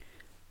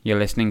You're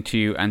listening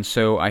to And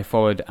So I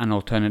Followed an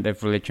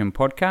Alternative Religion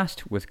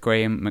podcast with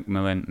Graham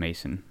McMillan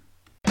Mason.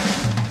 Episode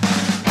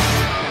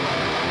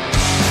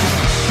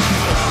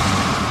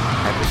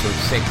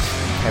 6,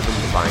 Kevin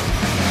Devine.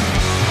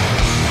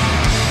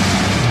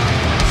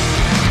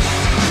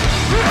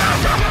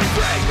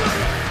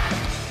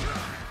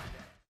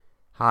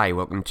 Hi,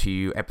 welcome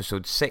to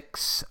episode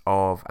 6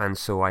 of And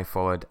So I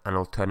Followed an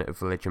Alternative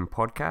Religion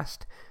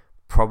podcast.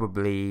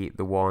 Probably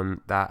the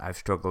one that I've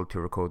struggled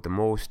to record the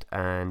most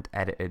and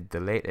edited the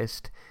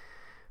latest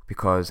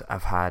because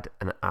I've had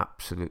an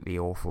absolutely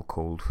awful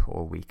cold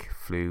all week.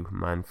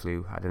 Man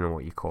flu, I don't know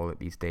what you call it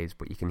these days,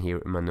 but you can hear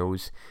it in my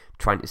nose.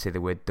 Trying to say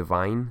the word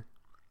divine,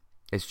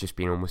 it's just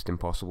been almost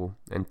impossible.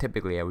 And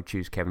typically I would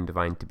choose Kevin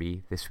Devine to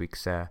be this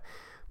week's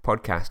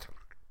podcast.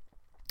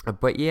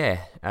 But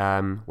yeah,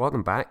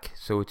 welcome back.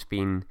 So it's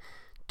been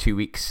 2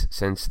 weeks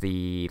since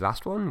the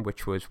last one,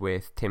 which was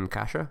with Tim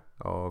Kasher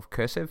of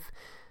Cursive.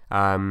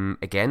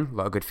 Again, a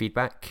lot of good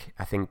feedback.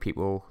 I think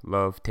people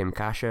love Tim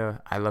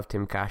Kasher. I love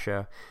Tim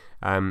Kasher.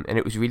 And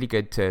it was really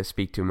good to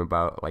speak to him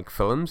about like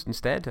films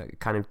instead. I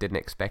kind of didn't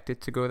expect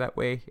it to go that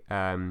way.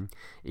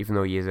 Even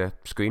though he is a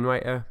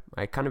screenwriter,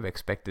 I kind of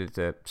expected it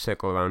to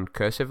circle around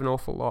Cursive an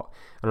awful lot.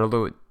 And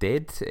although it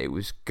did, it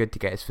was good to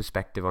get his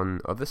perspective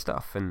on other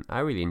stuff. And I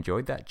really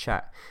enjoyed that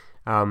chat.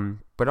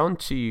 But on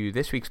to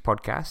this week's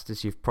podcast.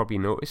 As you've probably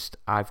noticed,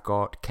 I've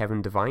got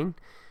Kevin Devine,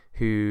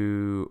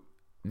 who,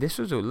 this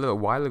was a little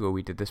while ago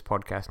we did this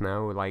podcast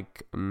now,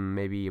 like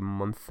maybe a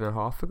month and a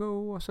half ago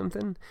or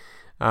something.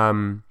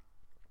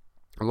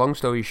 Long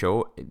story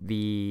short,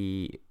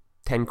 the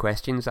 10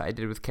 questions that I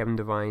did with Kevin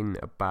Devine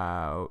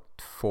about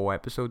 4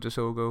 episodes or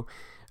so ago,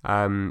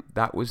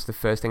 that was the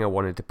first thing I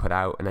wanted to put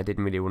out, and I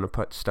didn't really want to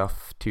put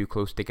stuff too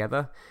close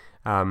together,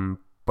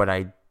 but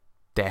I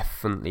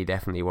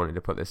definitely wanted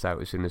to put this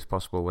out as soon as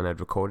possible when I'd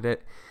recorded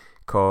it,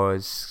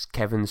 because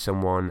Kevin's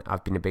someone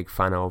I've been a big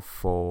fan of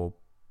for,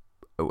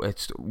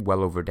 it's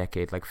well over a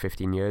decade, like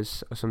 15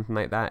 years or something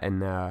like that.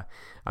 And I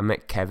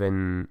met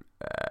Kevin,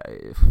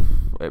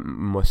 it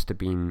must have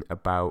been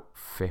about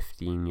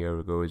 15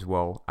 years ago as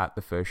well, at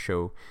the first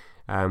show,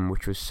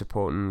 which was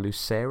supporting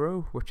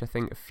Lucero, which I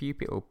think a few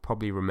people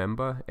probably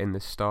remember, in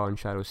the Star and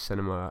Shadow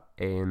Cinema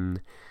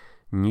in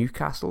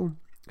Newcastle.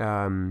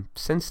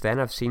 Since then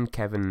I've seen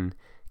Kevin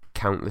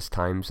countless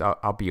times.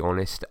 I'll be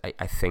honest,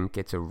 I think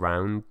it's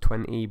around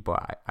 20,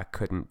 but I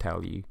couldn't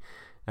tell you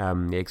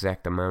the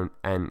exact amount.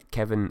 And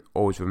Kevin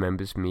always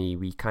remembers me.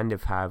 We kind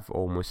of have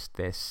almost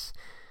this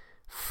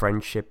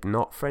friendship,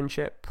 not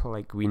friendship,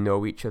 like we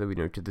know each other, we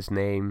know each other's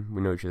name,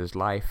 we know each other's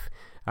life,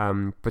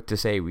 but to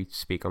say we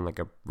speak on like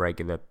a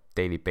regular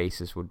daily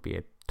basis would be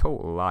a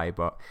total lie.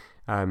 But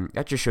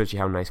that just shows you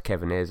how nice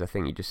Kevin is. I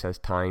think he just has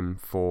time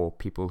for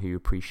people who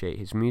appreciate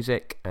his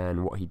music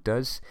and what he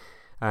does.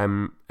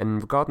 And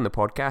regarding the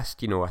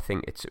podcast, I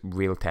think it's a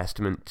real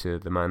testament to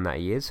the man that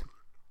he is.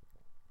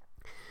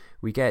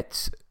 We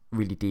get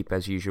really deep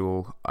as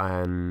usual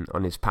on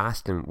his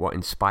past and what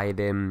inspired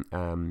him.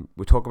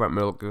 We talk about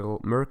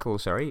Miracle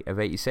of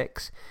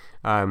 86,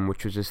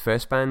 which was his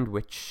first band,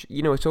 which,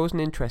 it's always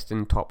an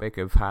interesting topic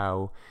of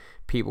how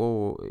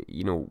people,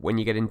 when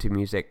you get into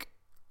music,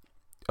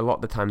 a lot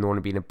of the time they want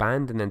to be in a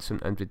band, and then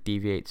sometimes it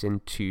deviates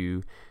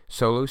into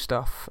solo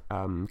stuff,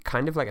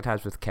 kind of like it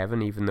has with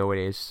Kevin, even though it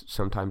is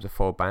sometimes a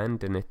full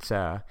band. And it's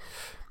I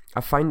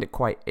find it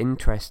quite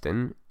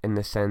interesting in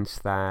the sense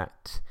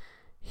that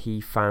he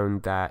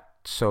found that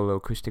solo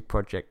acoustic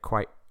project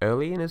quite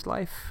early in his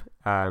life,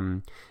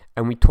 and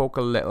we talk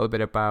a little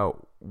bit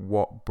about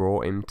what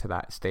brought him to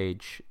that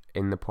stage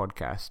in the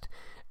podcast.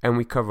 And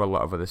we cover a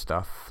lot of other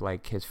stuff,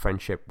 like his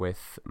friendship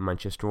with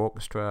Manchester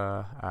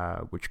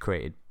Orchestra, which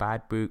created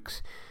Bad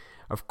Books.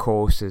 Of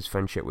course, his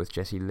friendship with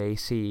Jesse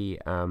Lacey,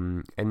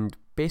 and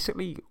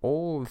basically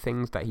all the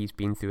things that he's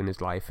been through in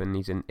his life. And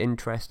he's an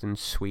interesting,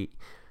 sweet,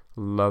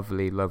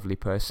 lovely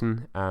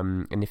person.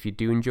 And if you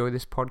do enjoy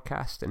this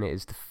podcast, and it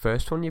is the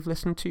first one you've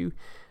listened to,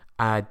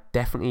 I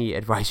definitely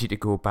advise you to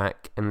go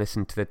back and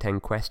listen to the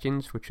 10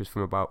 questions, which was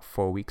from about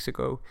 4 weeks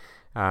ago.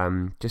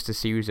 Just a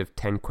series of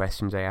 10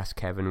 questions I asked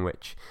Kevin,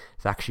 which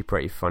is actually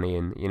pretty funny.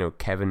 And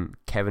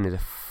Kevin is a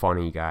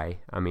funny guy.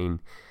 I mean,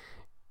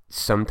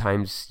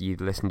 sometimes you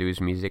listen to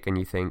his music and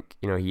you think,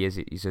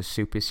 he's a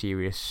super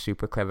serious,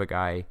 super clever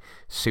guy,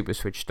 super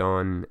switched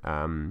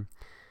on,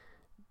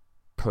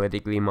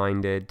 politically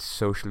minded,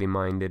 socially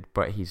minded,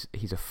 but he's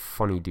a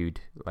funny dude.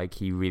 Like,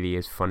 he really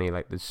is funny.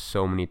 Like, there's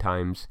so many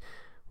times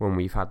when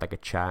we've had like a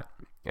chat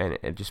and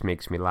it just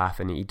makes me laugh,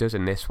 and he does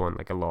in this one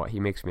like a lot. He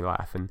makes me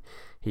laugh, and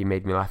he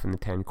made me laugh in the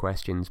 10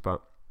 questions.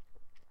 But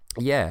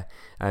yeah,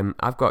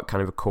 I've got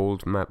kind of a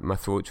cold, my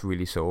throat's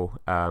really sore,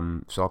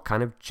 so I'll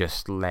kind of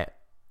just let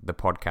the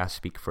podcast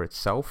speak for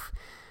itself.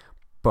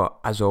 But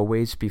as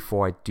always,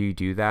 before I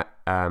do that,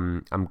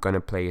 I'm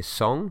gonna play a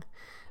song.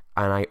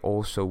 And I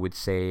also would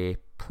say,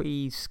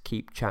 please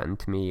keep chatting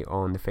to me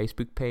on the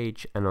Facebook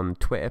page and on the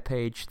Twitter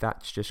page.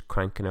 That's just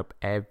cranking up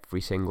every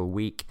single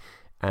week,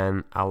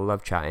 and I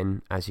love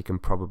chatting, as you can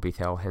probably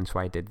tell, hence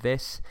why I did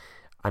this.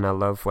 and I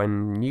love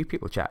when new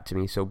people chat to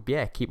me. So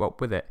yeah, keep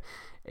up with it.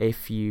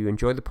 If you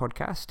enjoy the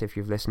podcast, if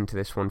you've listened to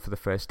this one for the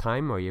first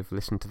time or you've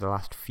listened to the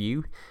last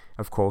few,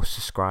 of course,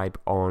 subscribe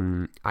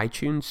on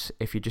iTunes.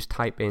 If you just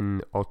type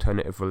in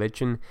alternative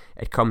religion,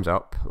 it comes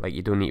up. Like,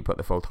 you don't need to put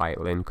the full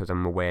title in, because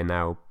I'm aware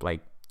now,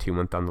 like 2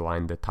 months down the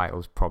line, the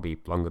title's probably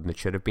longer than it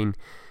should have been.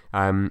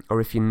 Or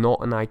if you're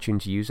not an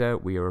iTunes user,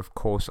 we are of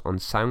course on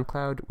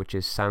SoundCloud, which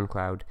is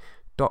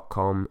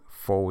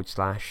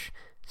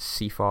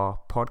soundcloud.com/CFAR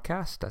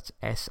podcast. That's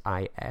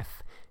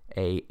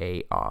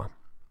SIFAAR.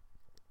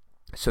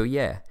 So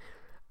yeah,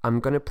 I'm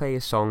going to play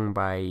a song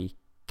by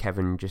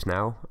Kevin just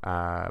now,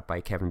 by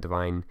Kevin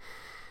Devine.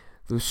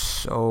 There's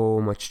so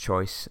much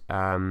choice,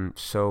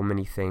 so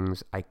many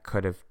things I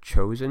could have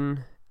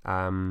chosen,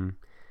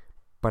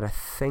 but I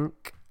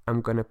think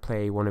I'm going to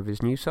play one of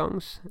his new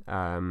songs,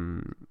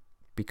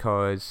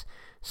 because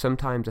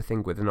sometimes I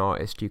think with an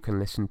artist you can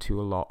listen to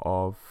a lot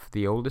of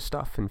the older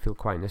stuff and feel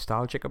quite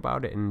nostalgic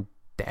about it, and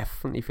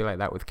definitely feel like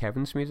that with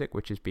Kevin's music,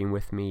 which has been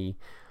with me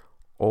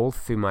all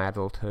through my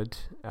adulthood.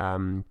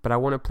 But I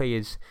want to play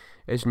his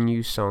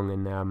new song,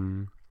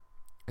 and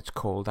it's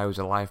called I Was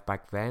Alive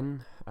Back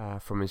Then,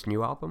 from his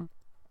new album.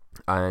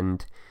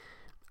 And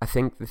I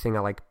think the thing I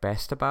like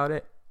best about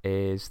it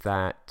is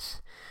that,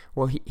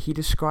 well, he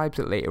describes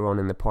it later on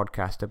in the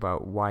podcast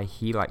about why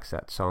he likes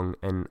that song,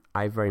 and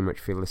I very much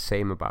feel the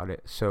same about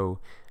it. So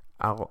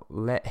I'll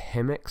let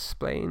him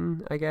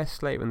explain, I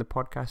guess, later in the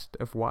podcast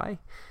of why.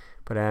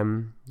 But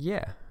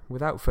yeah,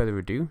 without further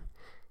ado,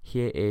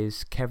 here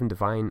is Kevin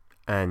Devine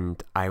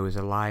and I Was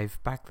Alive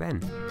Back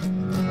Then.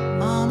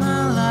 All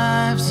my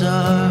lives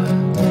are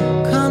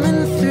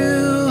coming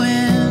through,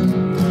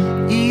 and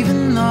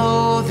even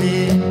though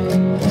there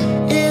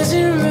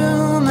isn't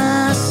room,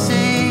 I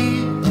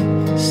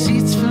save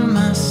seats for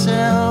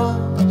myself,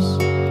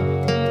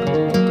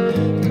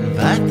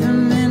 invite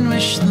them and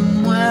wish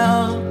them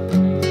well.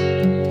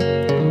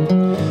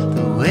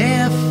 The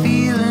way I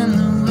feel and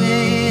the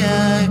way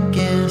I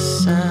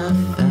guess I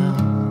felt.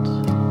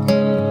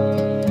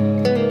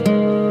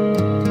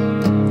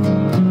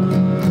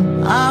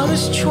 I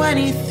was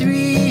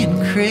 23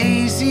 and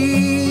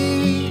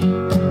crazy,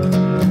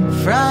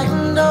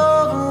 frightened,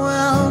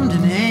 overwhelmed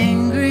and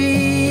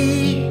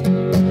angry.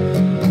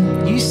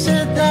 You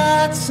said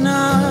that's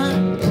not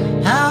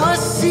how I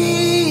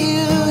see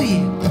you.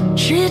 You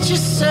treat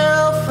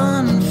yourself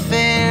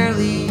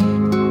unfairly.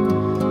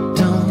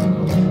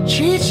 Don't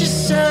treat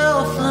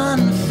yourself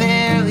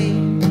unfairly.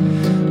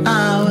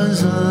 I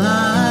was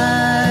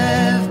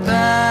alive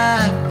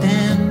back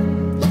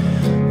then.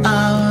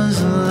 I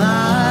was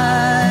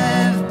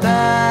alive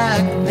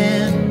back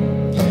then.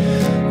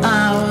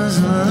 I was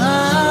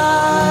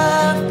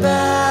alive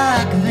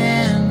back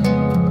then.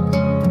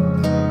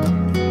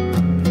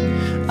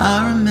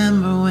 I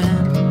remember when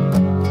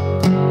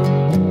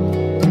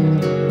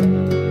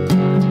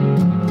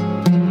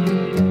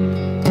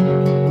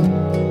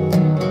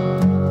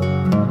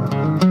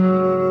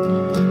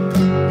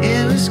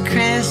it was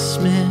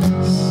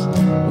Christmas.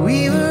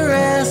 We were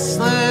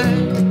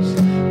wrestlers,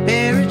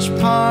 Barrage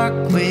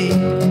Parkway,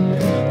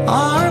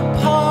 our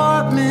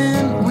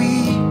apartment.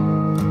 We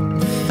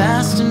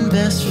fast and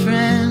best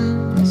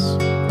friends.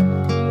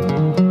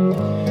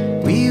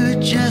 We were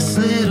just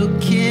little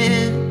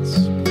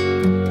kids.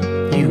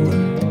 You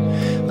were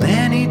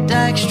Lenny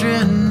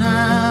Dykstra and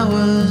I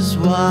was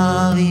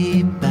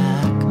Wally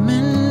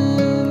Backman.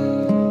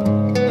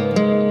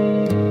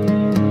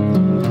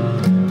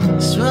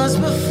 This was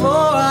before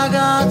I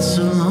got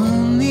so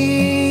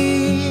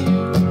lonely,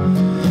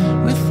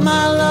 with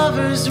my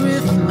lovers,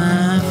 with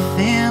my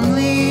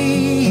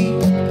family.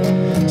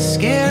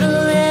 Scared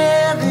of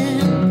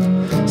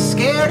living,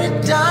 scared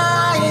of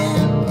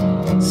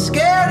dying,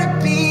 scared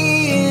of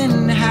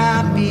being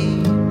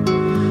happy.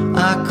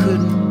 I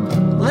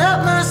couldn't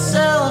let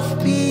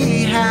myself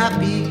be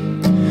happy.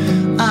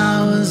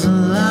 I was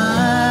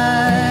alive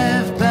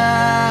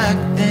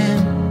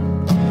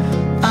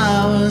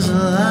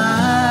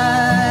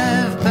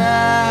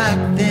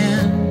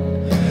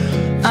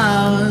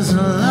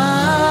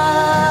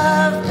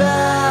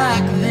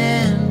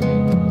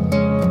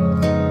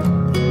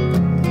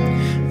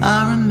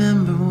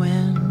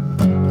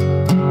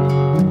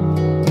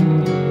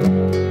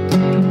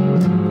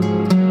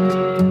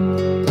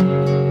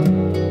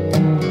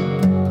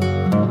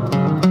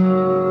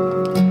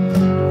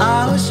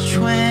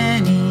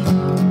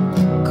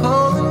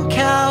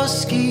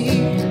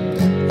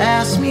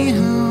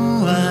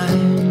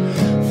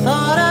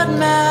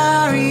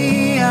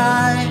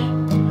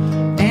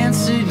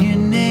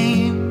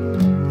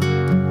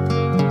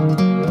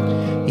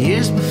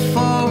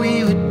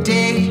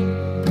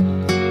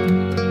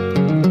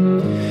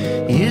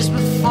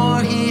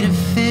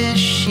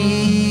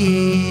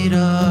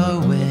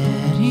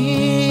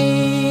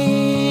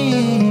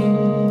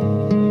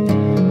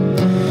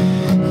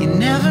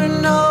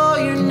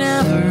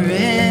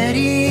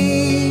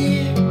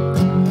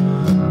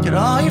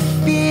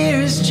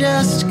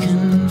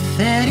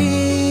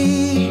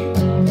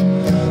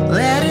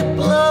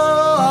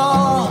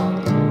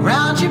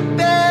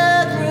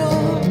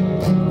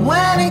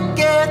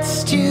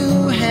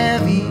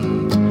heavy.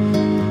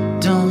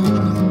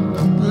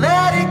 Don't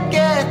let it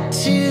get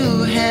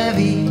too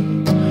heavy.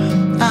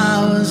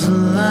 I was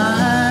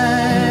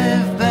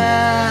alive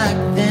back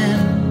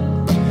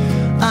then.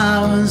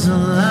 I was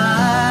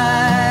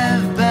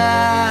alive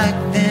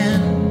back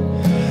then.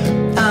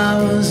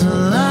 I was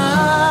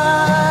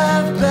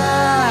alive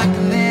back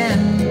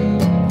then.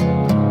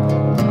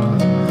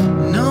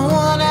 No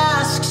one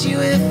asks you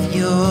if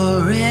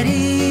you're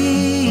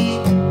ready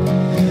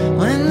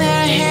when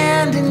they're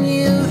handing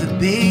you the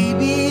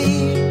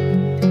baby.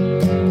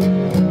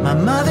 My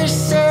mother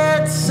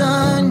said,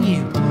 son,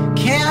 you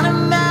can't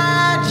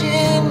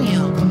imagine.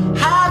 You'll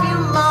have your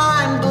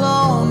mind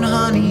blown,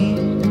 honey.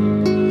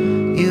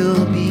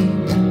 You'll be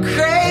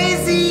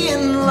crazy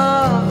in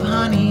love,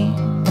 honey.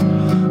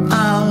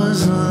 I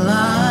was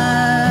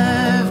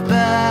alive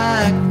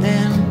back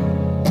then.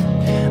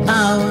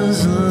 I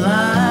was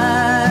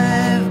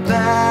alive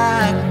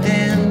back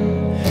then.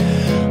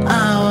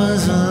 I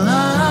was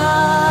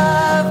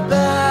alive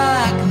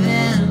back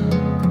then.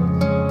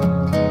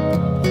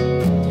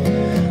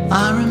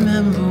 I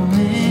remember when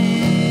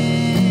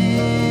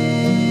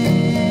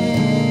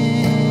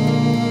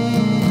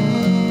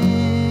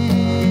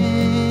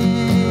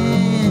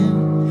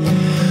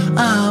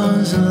I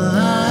was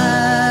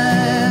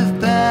alive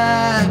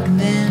back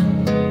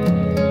then.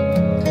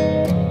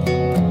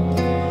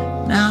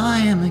 Now I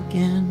am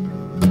again.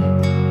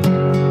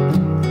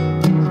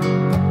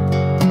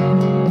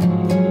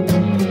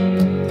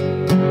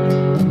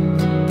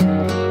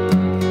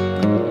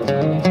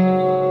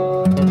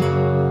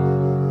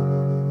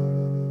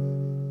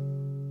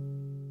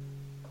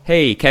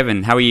 Hey,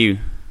 Kevin, how are you?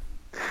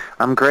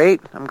 I'm great.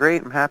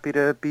 I'm happy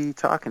to be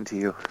talking to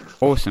you.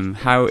 Awesome.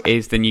 How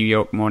is the New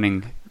York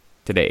morning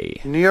today?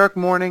 New York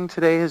morning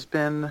today has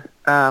been,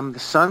 the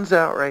sun's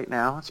out right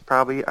now. It's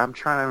probably, I'm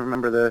trying to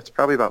remember it's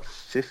probably about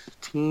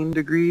 15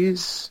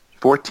 degrees,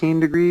 14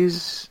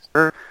 degrees,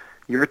 or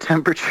your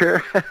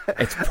temperature.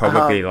 It's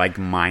probably like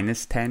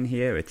minus 10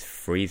 here. It's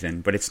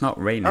freezing, but it's not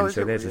raining, Oh, is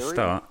so it there's a really?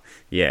 start.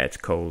 Yeah, it's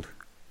cold.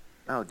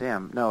 Oh,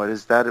 damn. No, it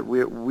is that.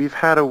 We've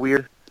had a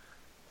weird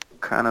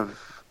kind of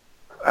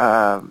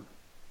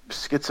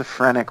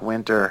schizophrenic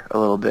winter a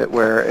little bit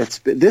where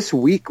this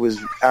week was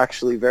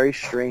actually very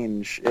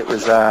strange. It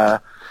was,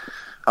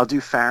 I'll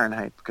do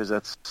Fahrenheit because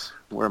that's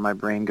where my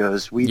brain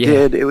goes.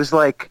 It was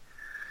like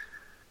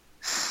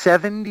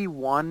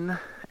 71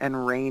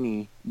 and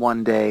rainy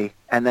one day,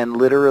 and then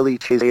literally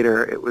 2 days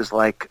later it was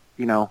like,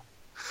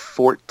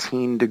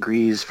 14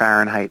 degrees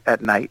Fahrenheit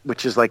at night,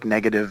 which is like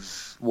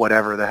negative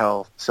whatever the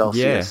hell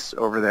Celsius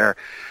over there.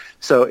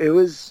 So it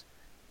was,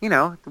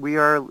 we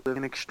are living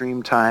in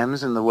extreme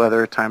times, and the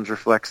weather at times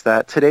reflects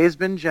that. Today's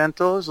been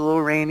gentle. It was a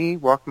little rainy.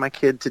 Walked my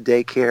kid to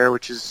daycare,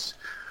 which is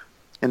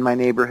in my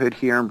neighborhood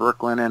here in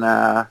Brooklyn,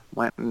 and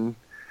went and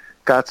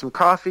got some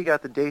coffee,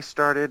 got the day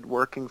started,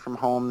 working from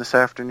home this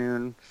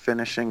afternoon,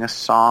 finishing a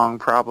song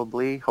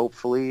probably,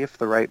 hopefully, if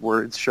the right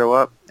words show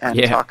up,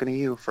 and talking to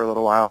you for a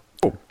little while.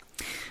 Cool.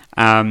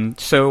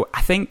 So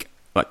I think,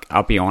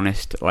 I'll be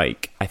honest, I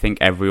think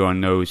everyone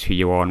knows who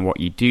you are and what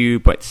you do,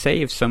 but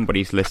say if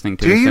somebody's listening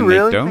to this and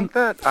really they don't. think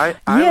that?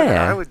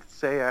 I would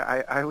say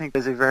I think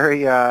there's a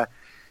very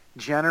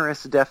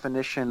generous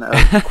definition of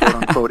quote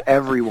unquote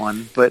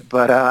everyone, but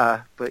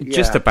yeah.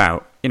 Just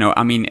about,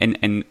 I mean,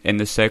 in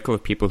the circle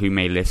of people who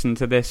may listen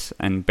to this,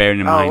 and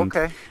bearing in mind,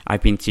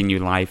 I've been seeing you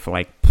live for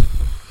like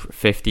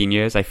 15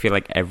 years. I feel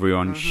like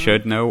everyone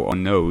should know or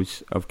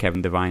knows of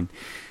Kevin Devine.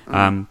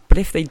 But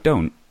if they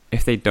don't,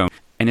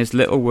 in as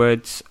little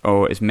words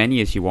or as many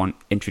as you want,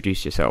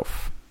 introduce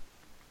yourself.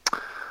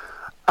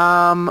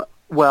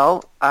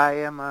 Well, I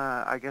am,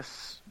 I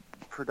guess,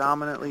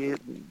 predominantly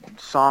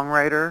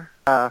songwriter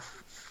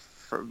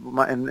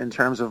in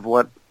terms of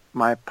what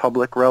my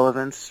public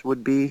relevance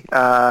would be.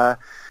 From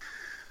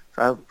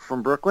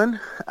Brooklyn.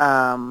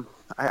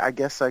 I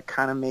guess I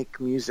kind of make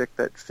music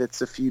that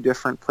fits a few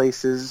different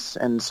places,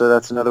 and so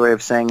that's another way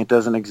of saying it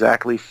doesn't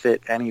exactly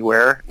fit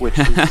anywhere, which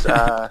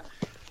has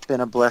been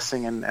a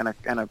blessing and an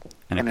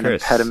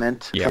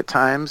impediment at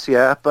times.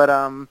 Yeah, but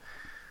I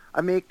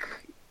make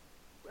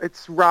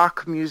it's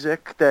rock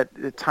music that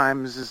at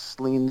times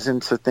leans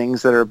into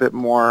things that are a bit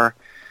more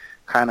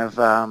kind of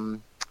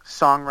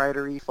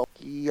songwritery,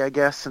 folky, I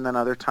guess, and then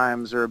other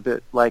times are a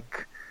bit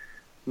like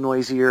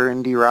noisier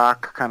indie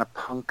rock, kind of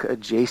punk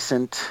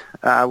adjacent.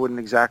 I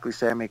wouldn't exactly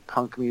say I make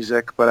punk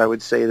music, but I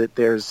would say that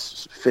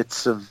there's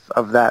fits of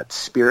that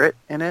spirit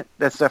in it.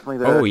 That's definitely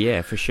the... Oh,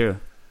 yeah, for sure.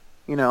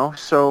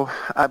 So,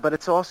 but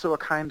it's also a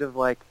kind of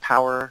like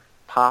power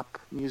pop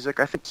music.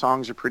 I think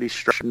songs are pretty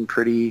structured and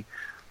pretty...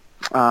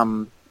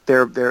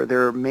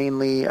 They're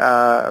mainly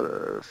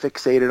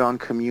fixated on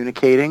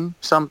communicating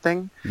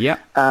something. Yeah.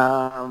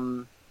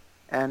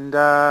 And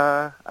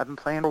I've been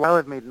playing for a while.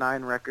 I've made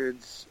 9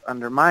 records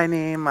under my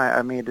name.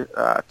 I made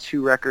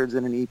 2 records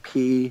and an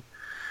EP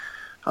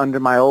under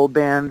my old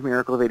band,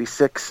 Miracle of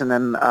 86, and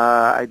then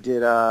I've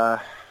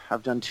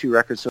done 2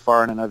 records so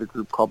far in another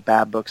group called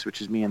Bad Books,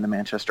 which is me and the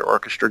Manchester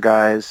Orchestra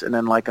guys, and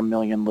then like a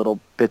million little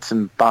bits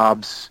and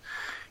bobs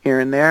here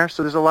and there.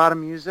 So there's a lot of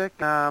music.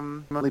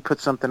 Really put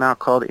something out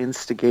called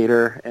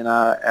Instigator in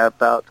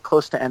about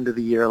close to end of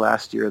the year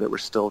last year that we're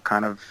still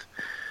kind of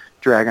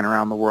dragging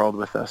around the world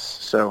with us.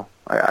 So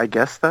I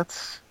guess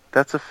that's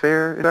a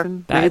fair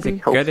introduction. That is a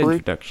good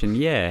introduction.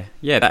 Yeah.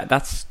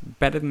 That's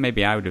better than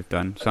maybe I would have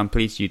done. So I'm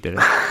pleased you did it.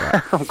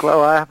 I'm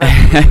glad I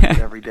have to do it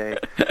every day.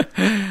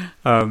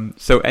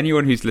 So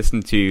anyone who's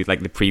listened to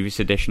like the previous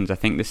editions, I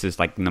think this is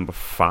like number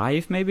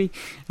 5 maybe,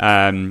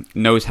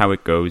 knows how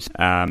it goes.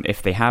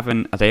 If they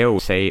haven't, as I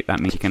always say, that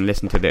means you can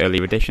listen to the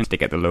earlier editions to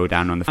get the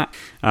lowdown on the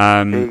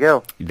there you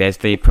go. There's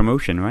the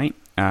promotion, right?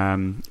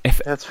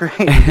 That's right.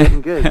 You're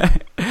getting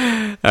good.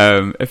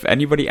 If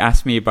anybody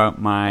asks me about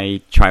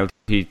my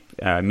childhood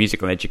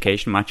musical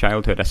education, my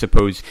childhood, I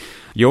suppose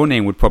your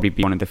name would probably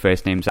be one of the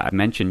first names that I'd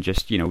mention,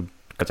 just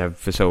because I've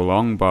for so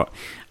long. But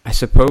I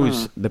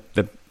suppose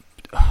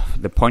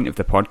the point of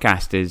the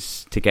podcast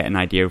is to get an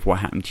idea of what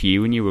happened to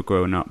you when you were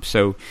growing up.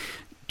 So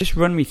just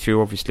run me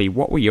through, obviously,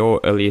 what were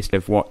your earliest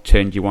of what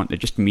turned you on to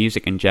just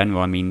music in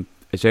general? I mean,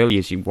 as early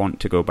as you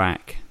want to go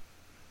back.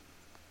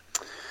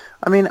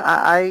 I mean,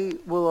 I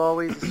will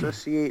always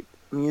associate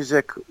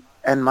music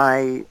and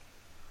my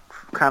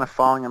kind of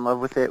falling in love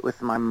with it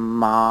with my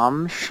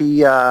mom.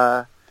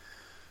 My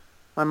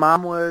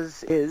mom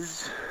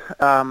is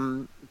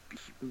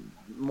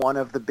one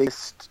of the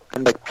biggest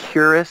and like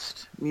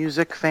purest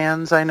music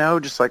fans I know.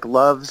 Just like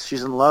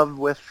she's in love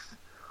with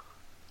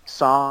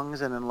songs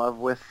and in love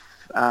with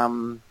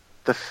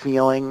the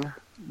feeling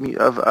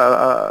of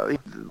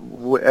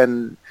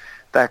and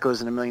that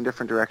goes in a million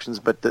different directions.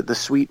 But the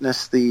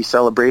sweetness, the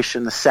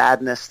celebration, the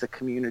sadness, the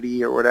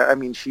community, or whatever. I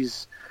mean,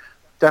 she's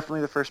definitely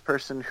the first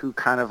person who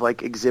kind of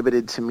like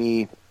exhibited to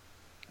me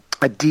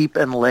a deep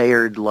and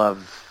layered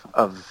love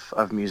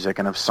of music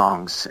and of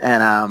songs.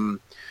 And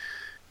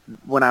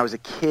when I was a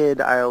kid,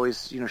 I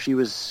always, she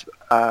was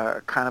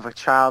kind of a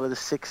child of the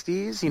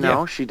 60s,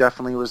 Yeah. She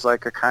definitely was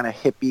like a kind of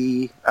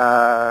hippie,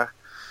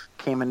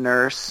 became a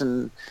nurse,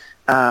 and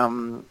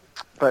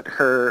but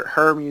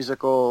her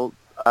musical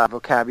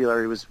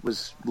vocabulary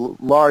was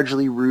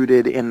largely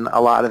rooted in a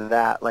lot of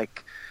that,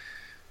 like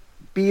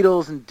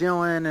Beatles and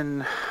Dylan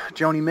and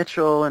Joni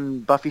Mitchell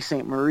and Buffy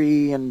St.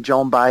 Marie and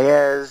Joan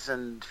Baez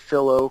and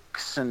Phil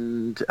Oakes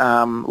and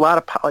a lot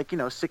of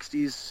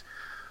 60s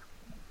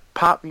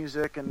pop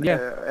music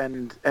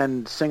and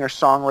and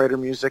singer-songwriter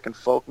music and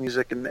folk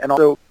music and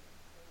also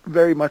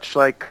very much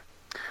like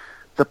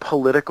the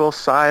political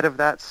side of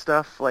that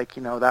stuff. Like,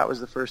 that was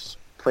the first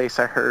place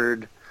I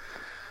heard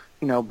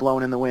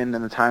Blowin' in the Wind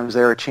and the Times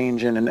They Were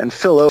Changin', and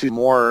Phil Oakes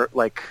more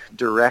like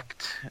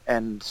direct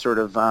and sort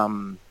of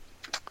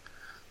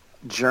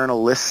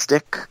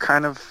journalistic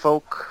kind of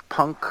folk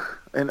punk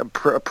and a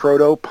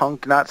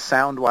proto-punk, not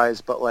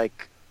sound-wise, but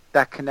like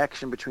that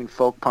connection between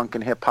folk punk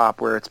and hip-hop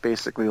where it's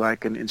basically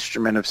like an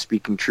instrument of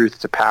speaking truth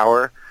to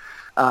power.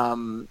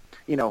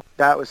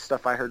 That was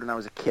stuff I heard when I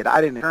was a kid.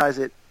 I didn't realize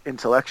it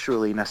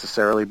intellectually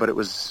necessarily, but it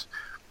was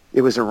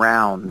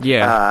around.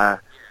 Yeah.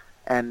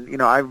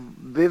 And I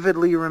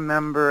vividly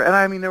remember, and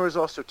I mean, there was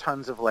also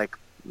tons of like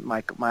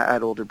I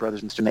had older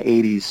brothers and sisters in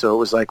the 80s, so it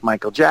was like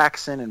Michael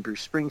Jackson and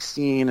Bruce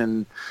Springsteen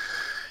and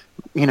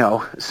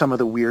some of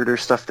the weirder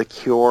stuff, The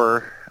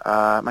Cure.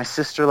 My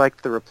sister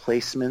liked The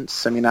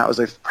Replacements. I mean, that was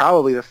like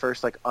probably the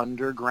first like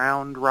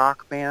underground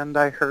rock band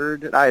I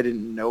heard. I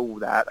didn't know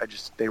that.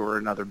 They were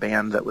another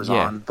band that was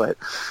on, but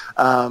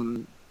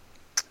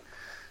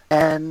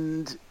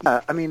and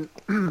I mean,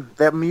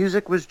 that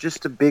music was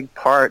just a big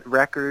part.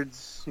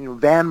 Records,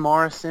 Van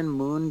Morrison,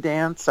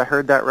 Moondance. I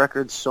heard that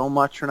record so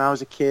much when I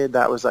was a kid.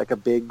 That was like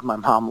my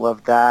mom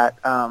loved that.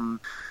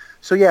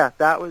 So yeah,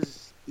 that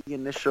was the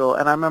initial.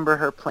 And I remember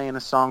her playing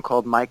a song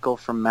called Michael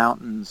from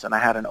Mountains. And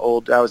that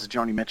was a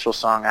Joni Mitchell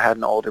song. I had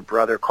an older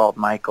brother called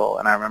Michael.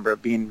 And I remember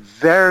being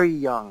very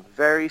young,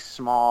 very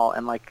small,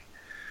 and like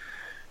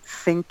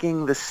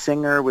thinking the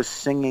singer was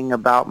singing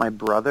about my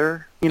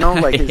brother,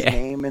 like his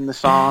name in the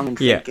song, and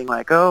thinking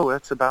like, oh,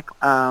 that's about.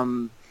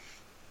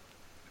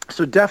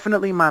 So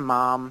definitely my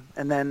mom,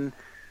 and then,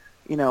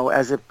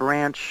 as it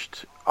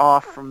branched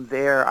off from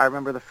there, I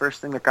remember the first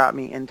thing that got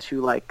me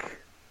into like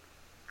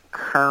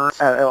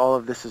current. All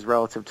of this is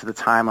relative to the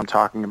time I'm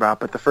talking about,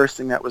 but the first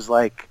thing that was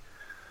like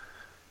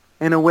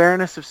an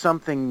awareness of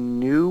something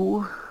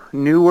newer,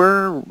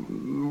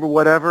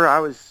 whatever. I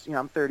was,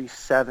 I'm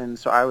 37,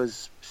 so I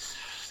was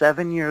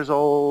 7 years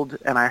old,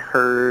 and I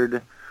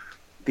heard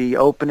the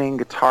opening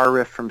guitar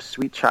riff from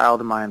Sweet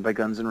Child of Mine by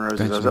Guns N'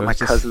 Roses. I was at my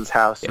cousin's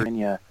house in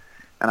Virginia,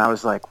 and I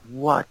was like,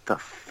 what the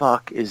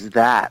fuck is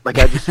that? Like,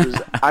 I just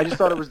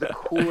thought it was the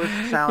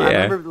coolest sound. I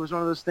remember it was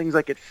one of those things,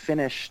 like, it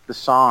finished the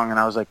song, and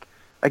I was like,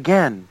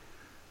 again,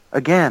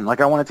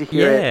 like, I wanted to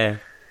hear it.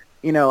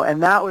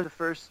 And that was the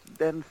first,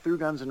 then through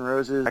Guns N'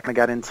 Roses, I kind of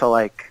got into,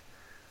 like,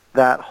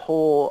 that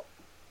whole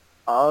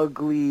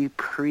ugly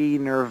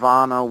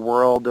pre-Nirvana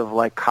world of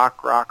like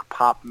cock rock,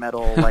 pop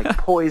metal, like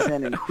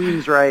Poison and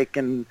Queensryche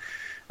and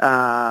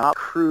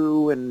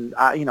Crew, and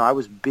I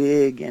was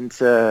big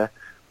into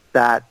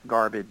that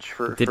garbage.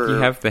 Did you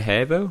have the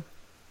hair though?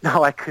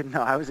 No, I couldn't.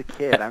 No, I was a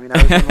kid. I mean,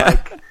 I was in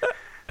like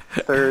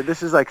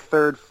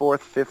third,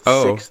 fourth, fifth,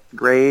 sixth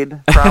grade,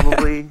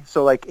 probably.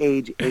 So like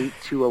age 8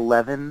 to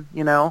 11,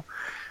 you know.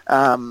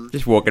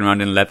 Just walking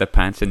around in leather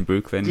pants in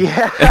Brooklyn.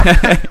 Yeah,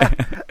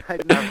 I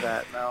didn't have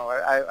that. No,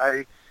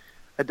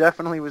 I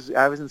definitely was.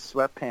 I was in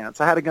sweatpants.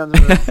 I had a Guns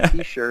N' Roses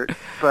T-shirt,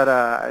 but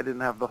I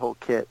didn't have the whole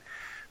kit.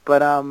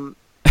 But and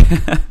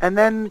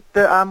then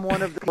I'm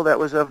one of the people that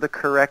was of the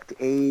correct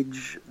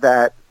age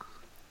that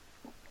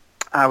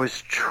I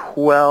was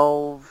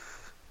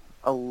 12,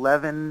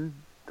 11,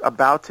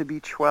 about to be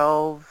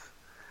 12,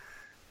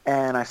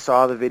 and I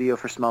saw the video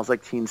for Smells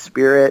Like Teen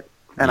Spirit,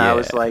 and I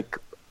was like,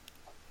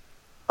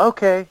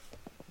 okay,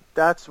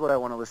 that's what I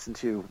want to listen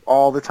to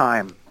all the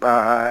time.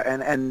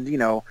 And you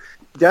know,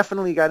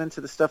 definitely got into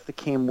the stuff that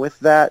came with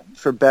that,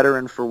 for better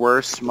and for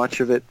worse, much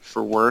of it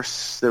for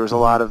worse. There was a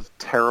lot of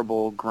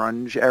terrible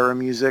grunge era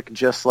music,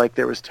 just like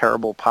there was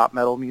terrible pop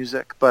metal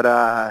music.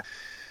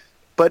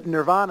 But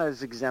Nirvana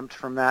is exempt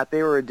from that.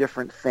 They were a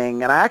different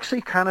thing. And I actually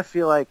kind of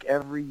feel like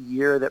every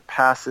year that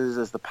passes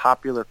as the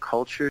popular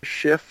culture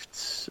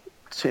shifts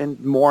to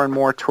more and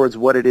more towards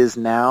what it is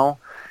now,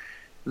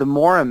 the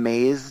more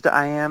amazed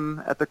I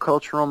am at the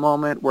cultural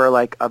moment where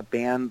like a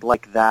band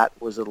like that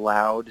was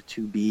allowed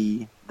to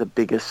be the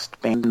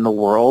biggest band in the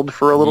world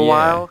for a little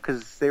while,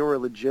 because they were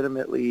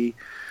legitimately...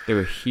 They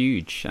were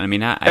huge. I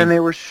mean, and they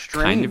were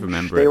strange. Kind of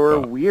remember they were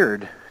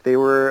weird. They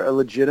were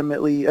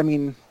legitimately... I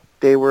mean,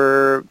 they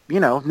were, you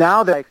know,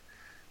 now they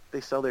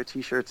sell their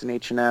T-shirts in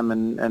H&M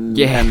and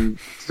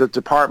the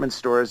department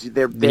stores.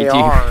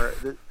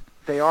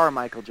 They are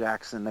Michael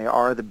Jackson. They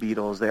are the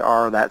Beatles. They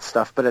are that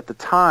stuff. But at the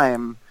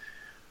time,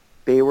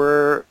 they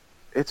were...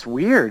 It's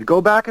weird. Go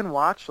back and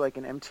watch like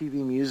an MTV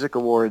Music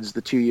Awards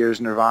the 2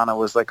 years Nirvana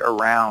was like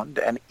around,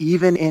 and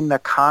even in the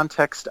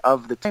context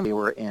of the time they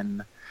were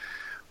in,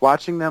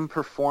 watching them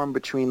perform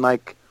between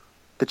like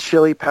the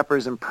Chili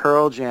Peppers and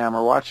Pearl Jam,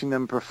 or watching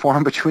them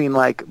perform between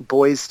like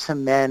Boyz II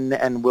Men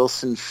and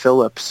Wilson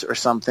Phillips or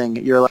something,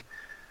 you're like,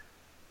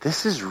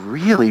 this is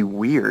really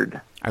weird.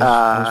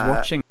 I was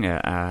watching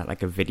a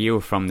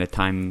video from the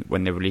time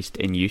when they released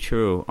In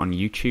Utero on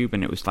YouTube,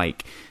 and it was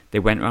like they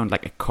went around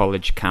like a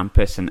college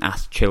campus and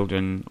asked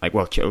children, like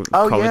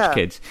college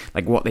kids,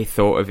 like what they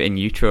thought of In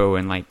Utero,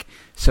 and like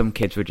some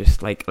kids were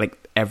just like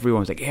everyone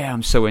was like, yeah,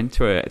 I'm so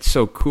into it, it's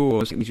so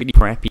cool. It's like these really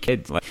preppy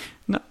kids, like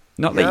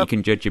not that you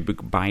can judge a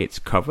book by its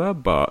cover,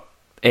 but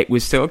it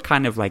was still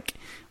kind of like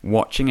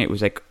watching it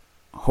was like,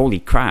 holy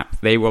crap,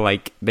 they were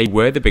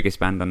the biggest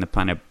band on the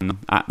planet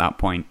at that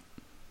point.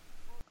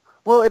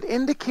 Well, it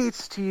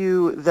indicates to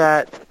you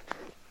that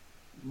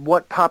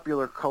what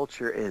popular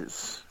culture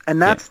is.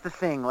 And that's the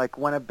thing. Like,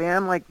 when a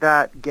band like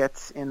that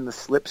gets in the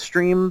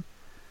slipstream,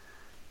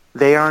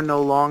 they are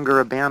no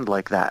longer a band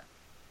like that.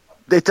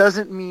 It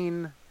doesn't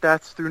mean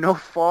that's through no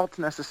fault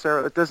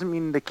necessarily. It doesn't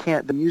mean they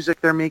can't. The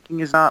music they're making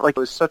is not, like, it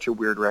was such a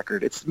weird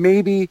record. It's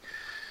maybe...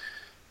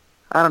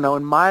 I don't know,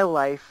 in my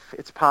life,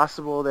 it's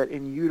possible that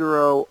In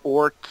Utero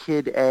or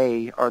Kid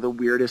A are the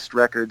weirdest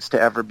records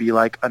to ever be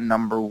like a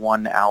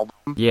 #1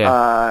 album.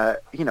 Yeah.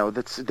 You know,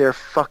 they're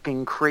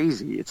fucking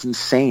crazy. It's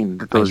insane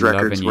that those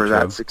records were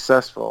that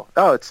successful.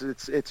 Oh, it's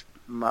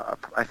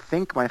I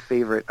think my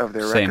favorite of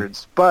their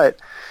records. But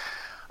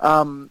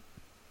when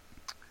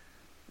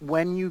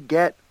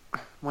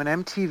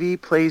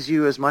MTV plays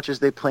you as much as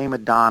they play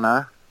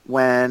Madonna,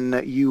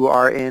 when you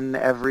are on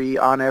every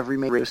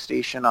major radio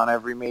station, on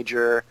every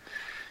major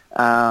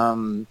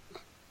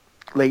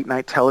late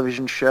night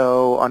television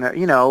show,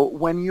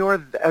 when you're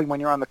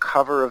on the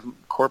cover of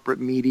corporate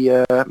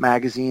media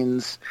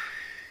magazines,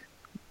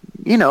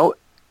 you know,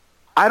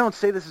 I don't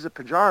say this is a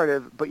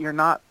pejorative, but you're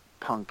not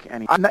punk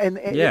anymore. And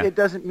it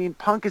doesn't mean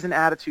punk is an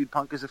attitude,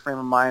 punk is a frame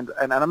of mind,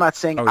 and I'm not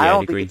saying I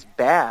don't think it's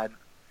bad,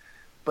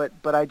 but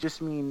I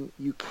just mean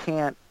you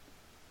can't.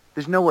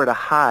 There's nowhere to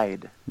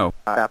hide at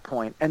that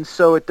point. And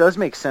so it does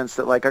make sense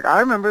that, like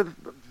I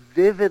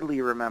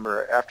vividly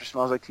remember after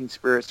Smells Like Teen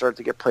Spirit started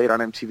to get played on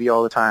MTV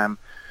all the time,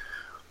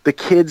 the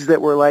kids that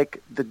were,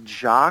 like, the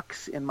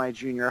jocks in my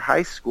junior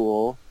high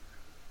school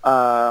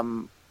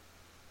loved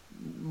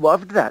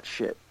that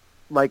shit.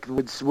 Like,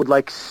 would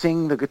like,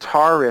 sing the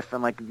guitar riff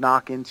and, like,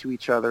 knock into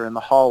each other in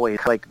the hallway,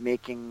 like,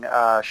 making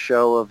a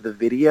show of the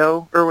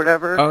video or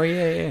whatever. Oh,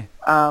 yeah.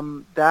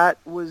 That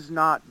was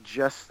not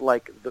just,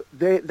 like...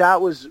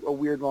 that was a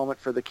weird moment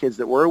for the kids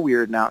that were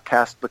weird and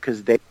outcast,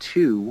 because they,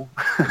 too...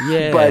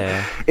 Yeah. But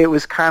it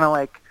was kind of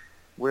like,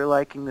 we're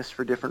liking this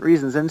for different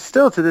reasons. And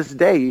still, to this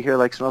day, you hear,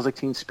 like, Smells Like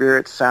Teen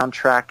Spirit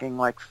soundtracking.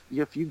 Like,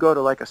 if you go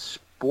to, like, a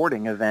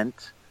sporting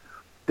event,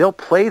 they'll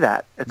play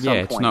that at some point.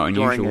 Yeah, it's not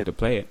unusual to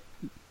play it.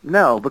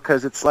 No,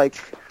 because it's like,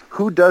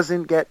 who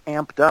doesn't get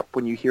amped up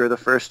when you hear the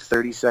first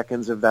 30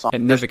 seconds of that song?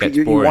 It never gets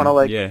boring. You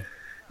want to,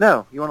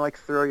 no, you want to, like,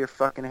 throw your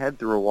fucking head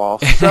through a wall.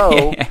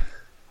 So,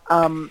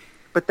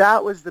 but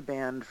that was the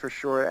band for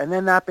sure. And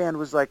then that band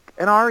was like,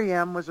 and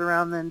REM was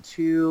around then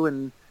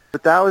too.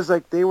 But that was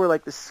like, they were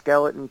like the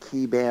skeleton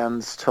key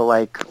bands to,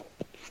 like,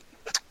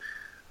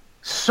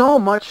 so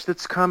much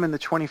that's come in the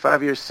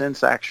 25 years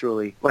since,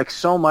 actually. Like,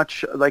 so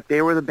much, like,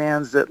 they were the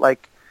bands that,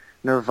 like,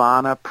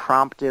 Nirvana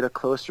prompted a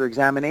closer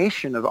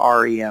examination of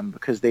REM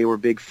because they were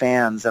big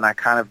fans, and I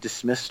kind of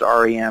dismissed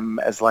REM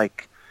as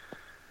like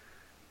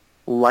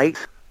light,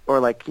 or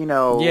like, you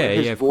know,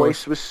 his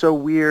voice was so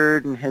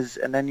weird,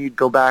 and then you'd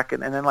go back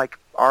and then like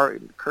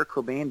Kurt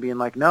Cobain being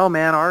like, no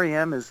man,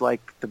 REM is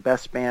like the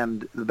best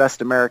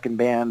American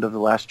band of the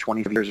last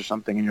 20 years or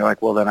something, and you're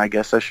like, well then I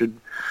guess I should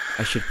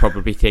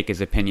probably take his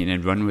opinion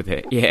and run with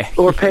it,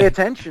 or pay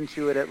attention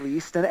to it at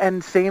least.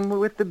 And same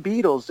with the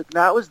Beatles.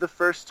 That was the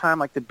first time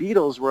like the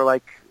Beatles were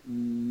like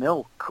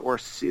milk, or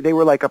they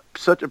were like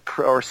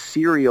or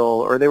cereal,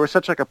 or they were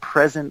such like a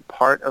present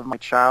part of my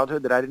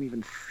childhood that I didn't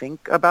even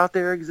think about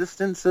their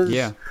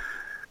existences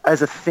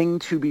as a thing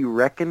to be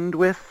reckoned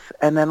with.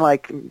 And then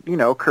like, you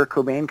know, Kurt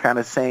Cobain kind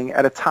of saying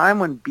at a time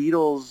when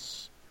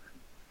Beatles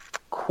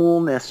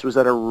coolness was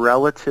at a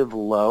relative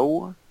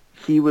low,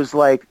 he was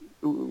like,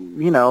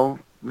 you know,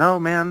 no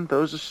man,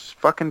 those are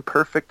fucking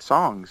perfect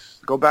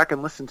songs. Go back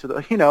and listen to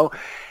the, you know.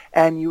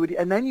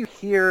 And then you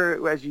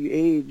hear, as you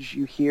age,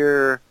 you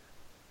hear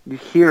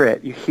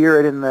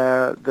it in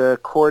the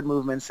chord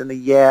movements and the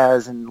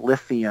yeahs and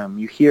Lithium.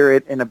 You hear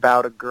it in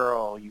About a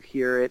Girl. You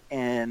hear it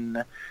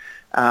in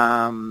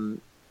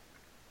certain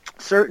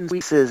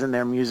pieces in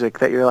their music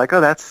that you're like, oh,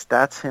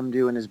 that's him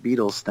doing his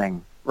Beatles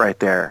thing right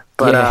there.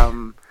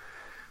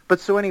 But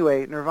so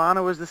anyway,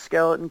 Nirvana was the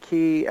Skeleton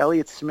Key.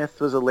 Elliott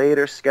Smith was a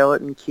later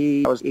Skeleton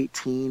Key. I was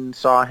 18,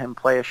 saw him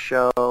play a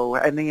show.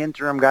 In the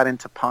interim, got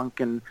into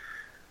punk and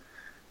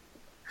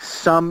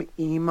some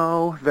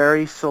emo,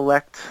 very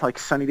select, like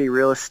Sunny Day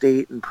Real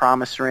Estate and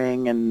Promise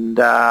Ring, and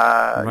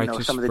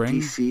some of the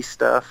DC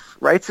stuff.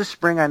 Rites of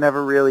Spring, I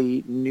never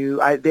really knew.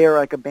 They were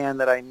like a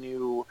band that I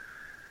knew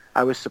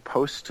I was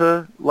supposed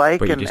to like,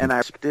 and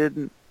I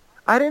did.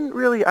 I didn't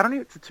really. I don't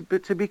even.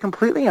 To be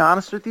completely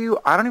honest with you,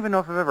 I don't even know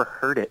if I've ever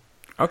heard it.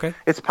 Okay.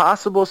 It's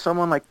possible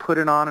someone like put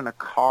it on in a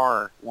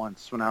car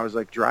once when I was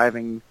like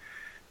driving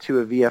to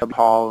a VF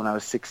hall when I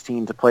was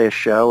 16 to play a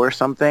show or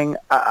something.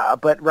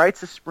 But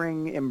Rites of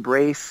Spring,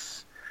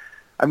 Embrace,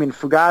 I mean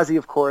Fugazi,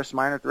 of course,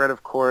 Minor Threat,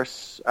 of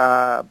course.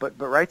 But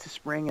Rites of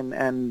Spring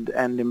and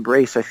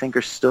Embrace, I think,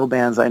 are still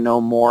bands I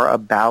know more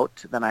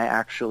about than I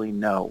actually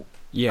know.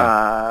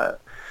 Yeah.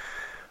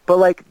 But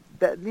like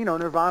that, you know,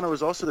 Nirvana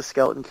was also the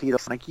Skeleton Key to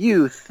Sonic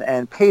Youth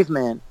and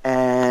Pavement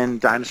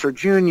and Dinosaur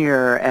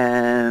Jr.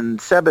 and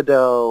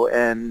Sebado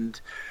and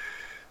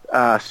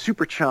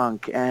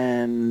Superchunk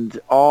and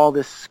all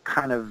this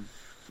kind of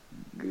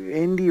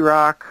indie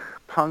rock,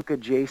 punk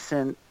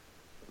adjacent,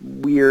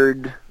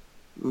 weird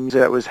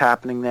music that was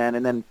happening then,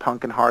 and then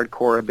punk and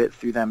hardcore a bit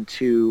through them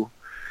too.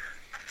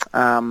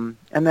 And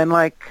then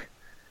like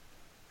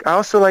I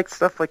also like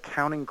stuff like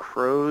Counting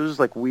Crows,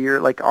 like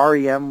weird, like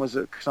REM was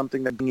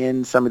something that bring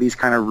in some of these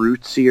kind of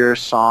rootsier,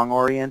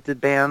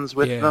 song-oriented bands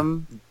with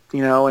them,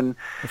 you know, and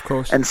of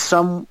course, and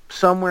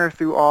somewhere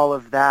through all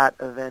of that,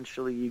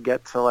 eventually you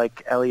get to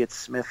like Elliott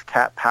Smith,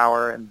 Cat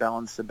Power, and Belle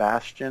and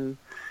Sebastian,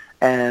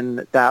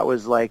 and that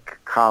was like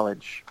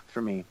college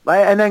for me.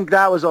 And then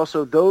that was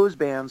also, those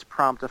bands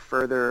prompt a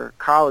further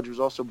college. Was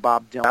also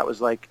Bob Dylan. That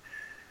was like,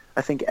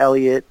 I think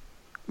Elliott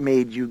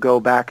made you go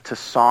back to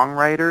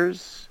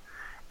songwriters.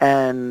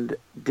 And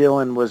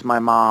Dylan was my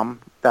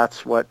mom.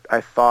 That's what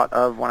I thought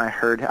of when I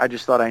heard. I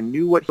just thought I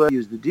knew what he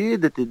was the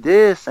dude that did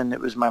this, and it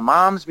was my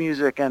mom's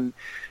music. And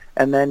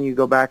then you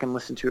go back and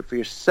listen to it for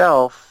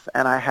yourself.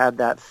 And I had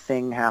that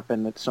thing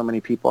happen that so many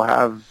people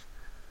have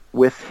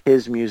with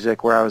his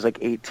music, where I was like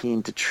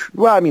 18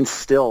 to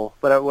still,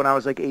 but when I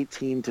was like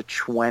 18 to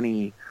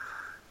 20,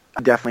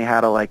 I definitely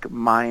had a like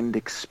mind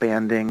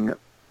expanding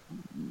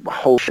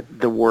whole shit,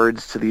 the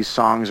words to these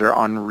songs are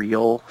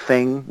unreal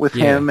thing with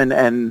him,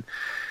 and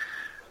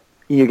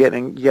you're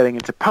getting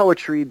into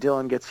poetry.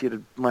 Dylan gets you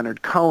to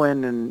Leonard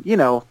Cohen, and you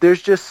know,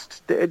 there's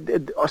just a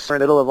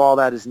middle of all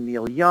that is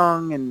Neil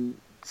Young, and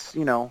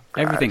you know,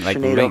 everything like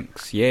Sinead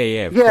links.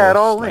 Of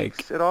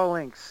course, it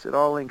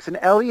all links. And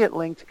Elliott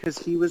linked because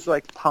he was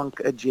like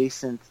punk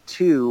adjacent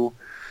too,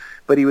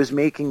 but he was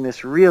making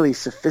this really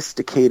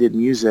sophisticated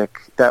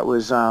music that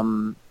was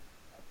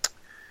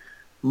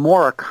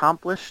more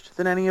accomplished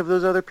than any of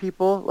those other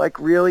people. Like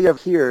really of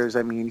hears,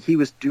 I mean, he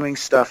was doing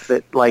stuff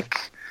that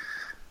like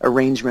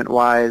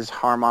arrangement-wise,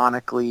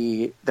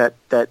 harmonically, that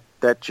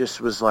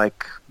just was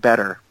like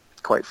better,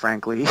 quite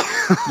frankly.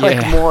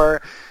 Like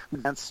more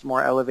advanced,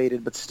 more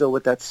elevated, but still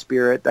with that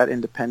spirit, that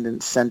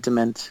independent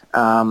sentiment.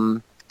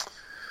 So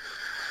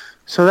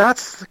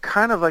that's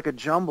kind of like a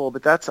jumble,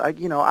 but that's, I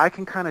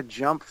can kind of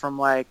jump from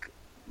like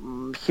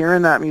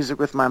hearing that music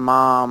with my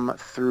mom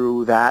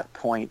through that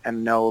point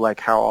and know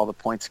like how all the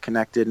points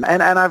connected.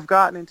 And I've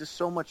gotten into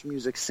so much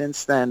music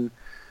since then,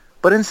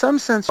 but in some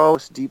sense, I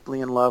was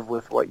deeply in love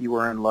with what you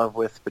were in love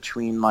with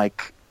between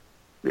like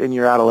in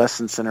your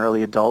adolescence and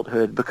early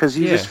adulthood, because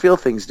you just feel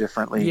things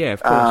differently. Yeah,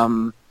 of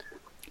course.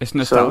 It's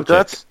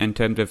nostalgic in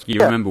terms of you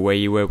remember where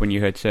you were when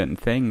you heard certain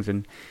things,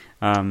 and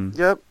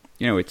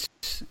you know, it's,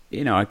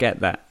 you know, I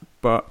get that,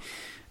 but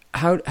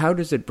how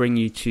does it bring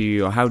you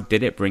to, or how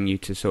did it bring you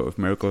to sort of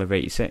Miracle of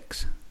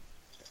 '86?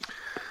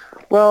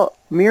 Well,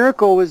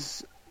 Miracle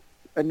was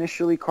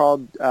initially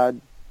called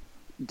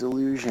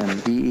Delusion,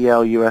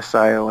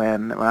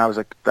 Delusion. When I was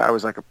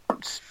like a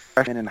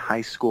freshman in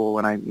high school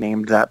when I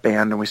named that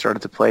band, and we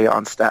started to play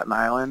on Staten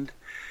Island.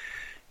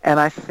 And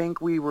I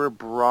think we were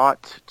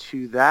brought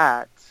to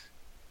that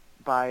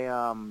by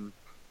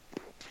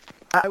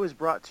I was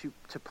brought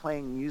to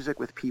playing music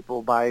with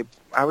people by,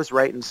 I was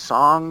writing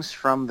songs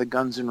from the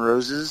Guns N'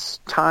 Roses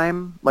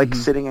time, like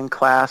sitting in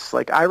class.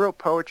 Like I wrote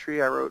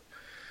poetry, I wrote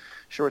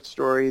short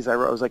stories, I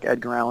was like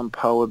Edgar Allan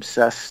Poe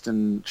obsessed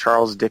and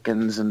Charles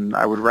Dickens, and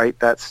I would write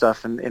that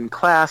stuff in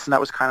class, and that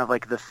was kind of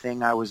like the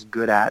thing I was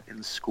good at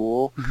in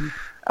school.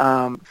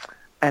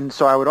 And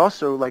so I would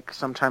also, like,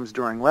 sometimes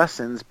during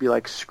lessons be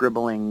like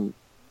scribbling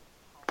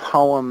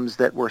poems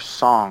that were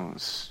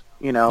songs,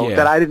 you know,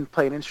 that I didn't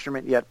play an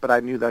instrument yet, but I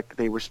knew that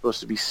they were supposed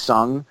to be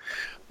sung.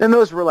 And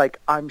those were like,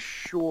 I'm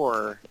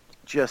sure,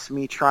 just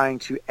me trying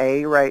to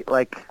write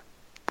like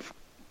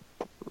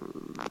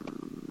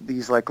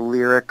these like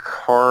lyric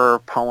horror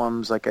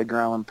poems like Edgar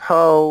Allan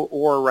Poe,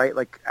 or write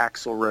like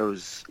Axl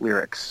Rose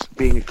lyrics,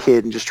 being a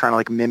kid and just trying to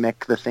like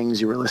mimic the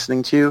things you were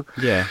listening to.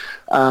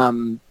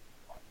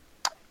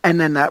 And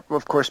then that,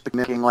 of course,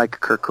 became like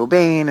Kurt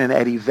Cobain and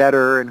Eddie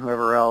Vedder and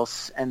whoever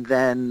else. And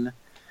then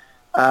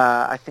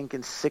I think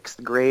in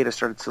 6th grade I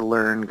started to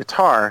learn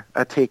guitar.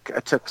 I took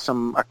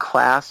a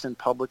class in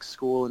public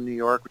school in New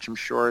York, which I'm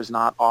sure is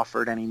not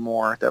offered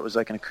anymore. That was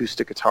like an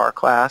acoustic guitar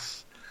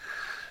class.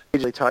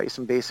 They taught you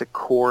some basic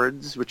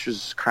chords, which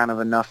was kind of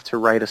enough to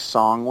write a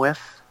song with.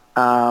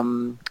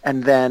 And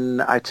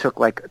then I took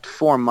like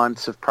 4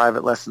 months of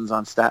private lessons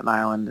on Staten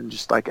Island and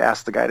just like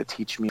asked the guy to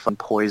teach me fun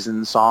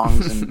Poison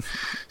songs and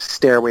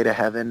Stairway to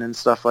Heaven and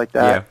stuff like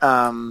that.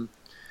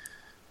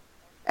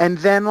 And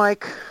then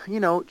like, you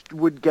know,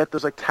 would get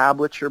those like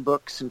tablature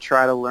books and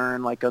try to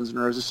learn like Guns N'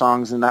 Roses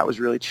songs, and that was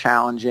really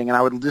challenging. And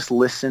I would just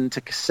listen to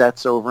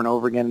cassettes over and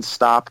over again and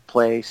stop,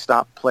 play,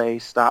 stop, play,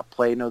 stop,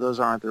 play. No, those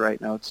aren't the right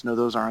notes. No,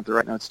 those aren't the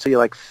right notes. Till you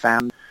like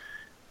found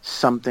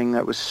something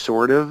that was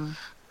sort of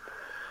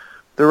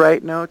the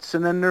right notes.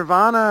 And then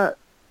Nirvana,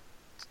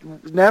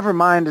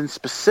 Nevermind in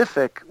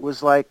specific,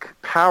 was like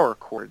power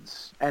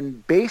chords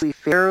and basically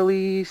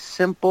fairly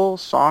simple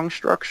song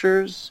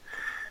structures.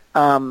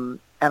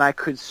 And I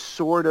could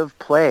sort of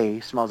play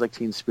Smells Like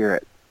Teen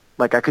Spirit.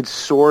 Like I could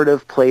sort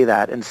of play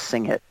that and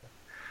sing it.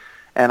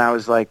 And I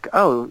was like,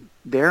 oh,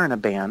 they're in a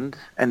band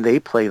and they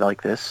play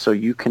like this, so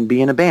you can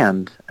be in a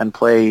band and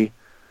play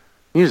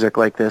music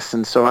like this.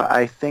 And so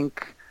I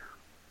think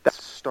that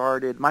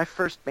started, my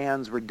first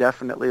bands were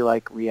definitely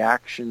like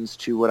reactions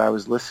to what I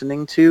was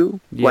listening to,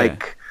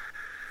 like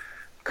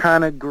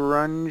kind of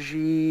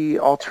grungy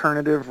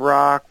alternative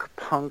rock,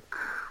 punk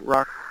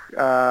rock,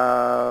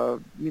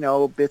 you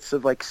know, bits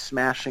of like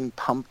Smashing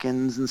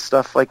Pumpkins and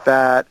stuff like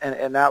that.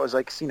 And that was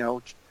like, you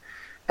know,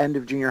 end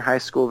of junior high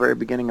school, very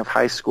beginning of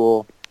high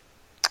school.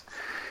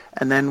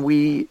 And then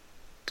we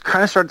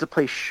kind of started to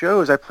play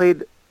shows.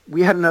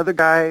 We had another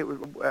guy,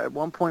 at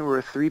one point we were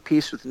a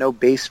 3-piece with no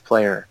bass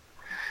player.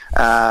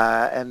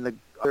 And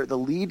the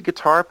lead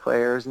guitar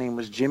player, his name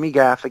was Jimmy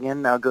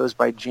Gaffigan, now goes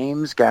by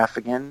James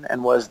Gaffigan,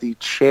 and was the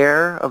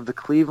chair of the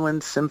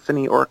Cleveland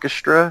Symphony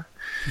Orchestra,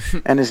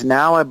 and is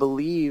now, I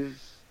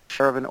believe,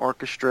 chair of an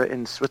orchestra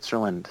in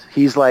Switzerland.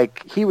 He was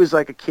like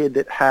a kid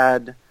that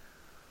had,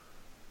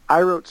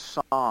 I wrote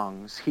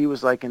songs. He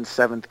was like in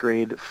 7th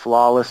grade,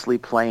 flawlessly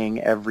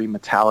playing every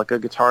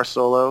Metallica guitar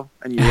solo,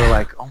 and you were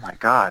like, oh my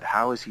God,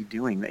 how is he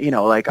doing that? You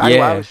know, like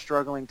I was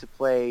struggling to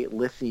play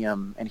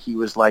Lithium, and he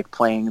was like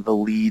playing the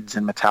leads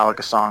in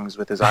Metallica songs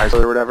with his eyes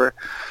or whatever.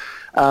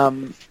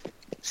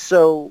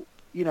 So,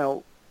 you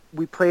know,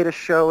 we played a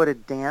show at a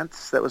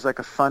dance that was like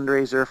a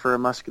fundraiser for a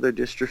muscular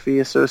dystrophy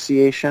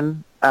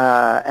association,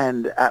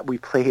 and we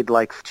played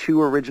like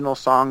 2 original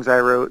songs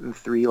I wrote and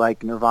 3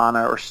 like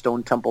Nirvana or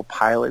Stone Temple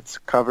Pilots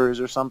covers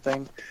or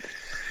something.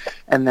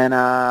 And then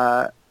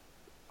our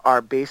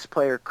bass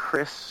player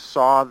Chris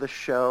saw the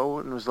show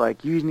and was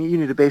like, you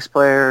need a bass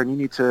player, and you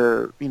need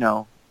to, you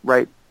know,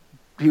 write.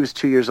 He was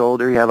 2 years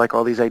older. He had like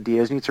all these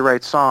ideas. You need to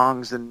write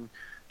songs and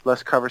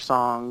less cover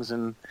songs,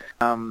 and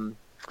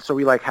so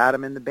we like had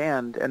him in the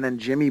band. And then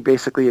Jimmy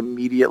basically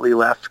immediately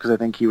left because I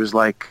think he was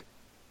like,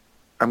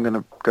 I'm going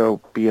to go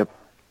be a,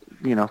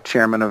 you know,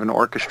 chairman of an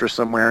orchestra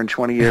somewhere in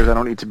 20 years. I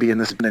don't need to be in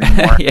this band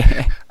anymore.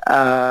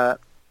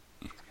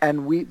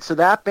 And so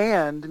that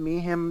band,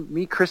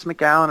 me, Chris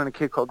McGowan, and a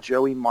kid called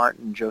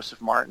Joseph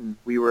Martin,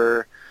 we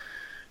were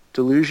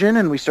Delusion,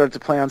 and we started to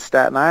play on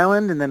Staten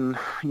Island, and then,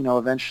 you know,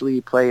 eventually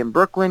you play in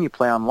Brooklyn, you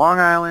play on Long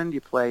Island,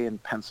 you play in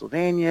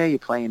Pennsylvania, you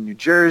play in New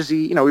Jersey.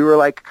 You know, we were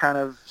like kind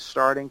of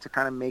starting to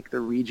kind of make the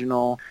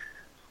regional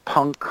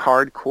punk,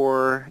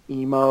 hardcore,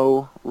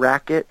 emo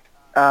racket.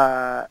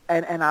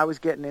 And I was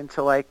getting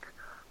into like,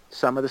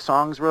 some of the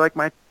songs were like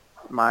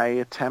my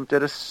attempt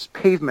at a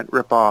Pavement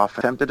ripoff,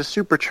 attempt at a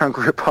Superchunk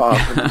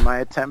ripoff, and then my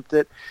attempt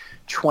at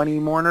 20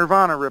 more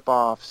Nirvana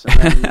ripoffs,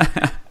 and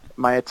then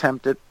my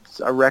attempt at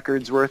a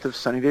record's worth of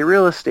Sunny Day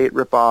Real Estate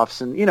ripoffs.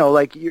 And, you know,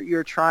 like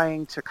you're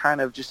trying to kind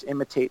of just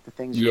imitate the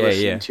things you're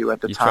listening to at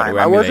the time.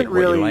 I wasn't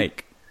really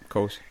like.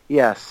 course.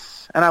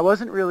 Yes, and I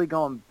wasn't really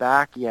going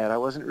back yet. I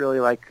wasn't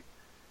really like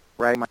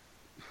writing my,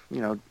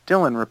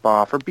 Dylan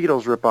ripoff or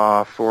Beatles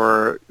ripoff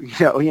or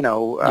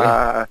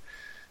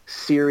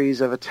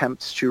series of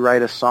attempts to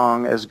write a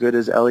song as good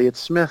as Elliott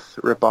Smith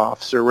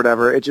ripoffs or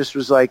whatever. It just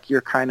was like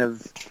you're kind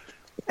of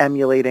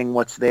emulating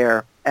what's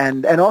there.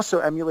 And also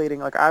emulating,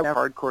 like, I was a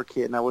hardcore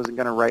kid and I wasn't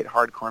going to write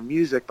hardcore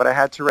music, but I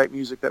had to write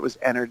music that was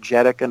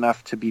energetic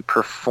enough to be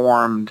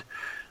performed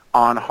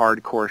on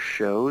hardcore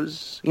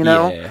shows,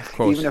 Yeah, of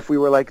course. Even if we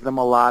were like the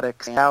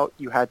melodic out,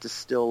 you had to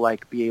still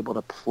like be able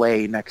to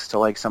play next to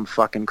like some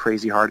fucking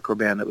crazy hardcore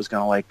band that was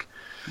going to like...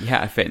 You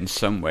had to fit in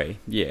some way,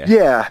 yeah.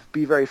 Yeah,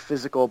 be very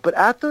physical. But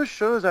at those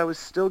shows, I was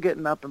still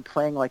getting up and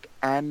playing like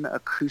an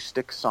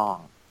acoustic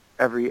song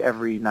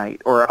every night,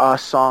 or a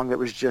song that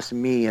was just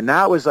me. And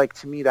that was like,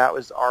 to me, that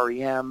was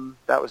REM,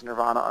 that was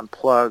Nirvana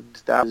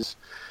Unplugged, that was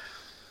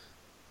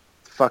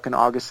fucking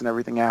August and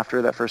everything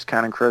after, that first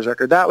Counting Crows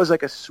record. That was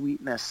like a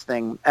sweetness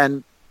thing.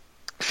 And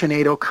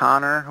Sinead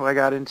O'Connor, who I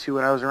got into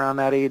when I was around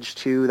that age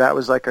too, that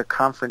was like a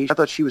confrontation. I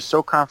thought she was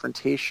so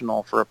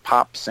confrontational for a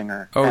pop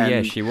singer. Oh,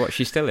 yeah,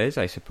 she still is,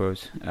 I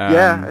suppose.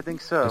 Yeah, I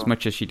think so. As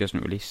much as she doesn't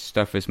release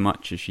stuff as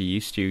much as she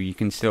used to, you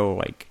can still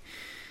like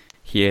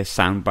hear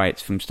sound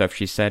bites from stuff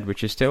she said,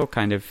 which is still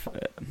kind of,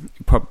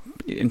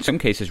 in some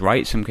cases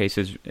right, some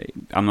cases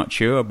I'm not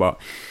sure, but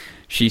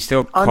she's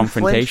still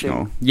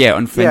confrontational. Yeah,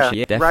 unflinching.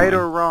 Yeah, definitely. Right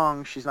or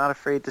wrong, she's not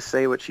afraid to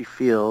say what she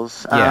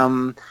feels.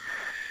 Yeah.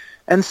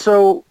 And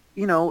so,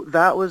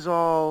 that was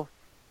all.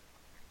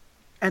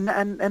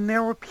 And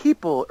there were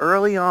people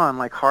early on,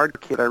 like hard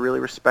kid I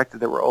really respected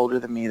that were older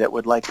than me, that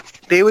would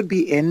like, they would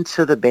be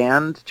into the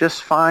band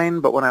just fine,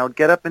 but when I would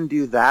get up and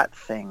do that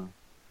thing,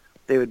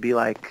 they would be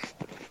like,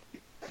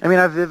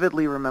 I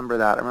vividly remember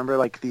that. I remember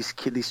like these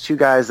two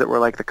guys that were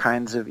like the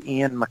kinds of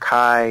Ian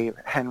MacKaye,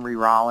 Henry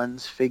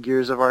Rollins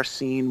figures of our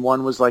scene.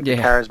 One was like the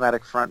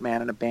charismatic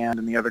frontman in a band,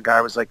 and the other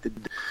guy was like the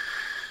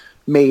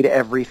made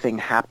everything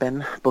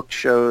happen, booked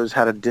shows,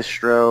 had a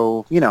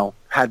distro,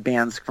 had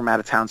bands from out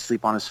of town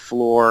sleep on his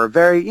floor,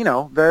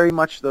 very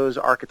much those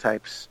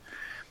archetypes.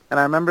 And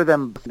I remember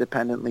them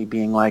independently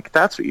being like,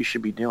 that's what you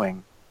should be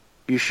doing.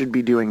 You should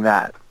be doing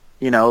that.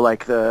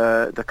 Like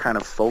the kind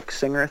of folk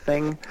singer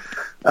thing.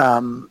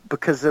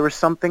 Because there was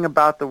something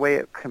about the way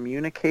it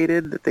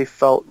communicated that they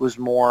felt was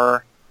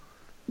more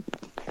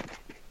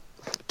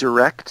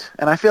direct.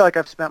 And I feel like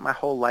I've spent my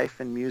whole life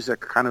in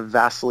music kind of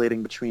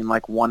vacillating between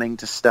like wanting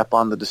to step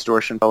on the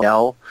distortion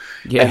pedal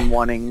and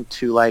wanting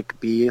to like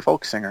be a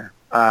folk singer.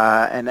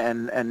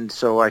 And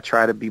so I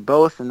try to be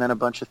both, and then a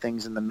bunch of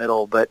things in the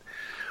middle. But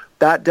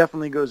that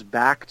definitely goes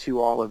back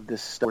to all of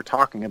this that we're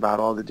talking about,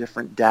 all the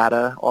different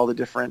data, all the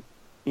different,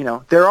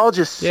 they're all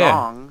just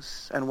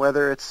songs. And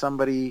whether it's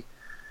somebody,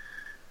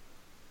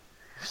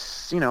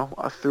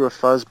 through a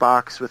fuzz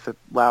box with a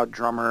loud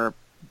drummer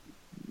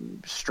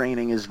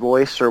straining his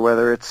voice, or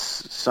whether it's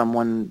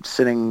someone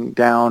sitting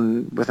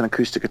down with an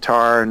acoustic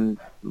guitar and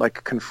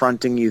like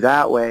confronting you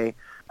that way,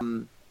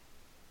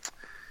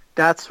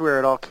 that's where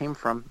it all came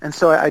from. And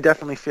so I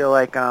definitely feel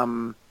like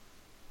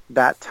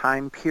that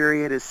time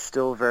period is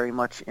still very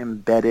much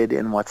embedded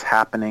in what's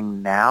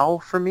happening now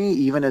for me,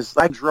 even as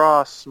I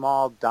draw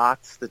small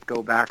dots that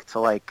go back to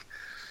like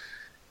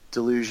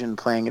Delusion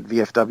playing at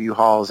VFW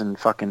halls in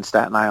fucking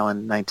Staten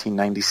Island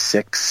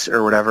 1996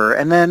 or whatever.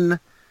 And then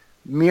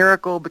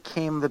Miracle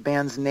became the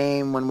band's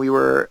name when we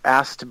were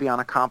asked to be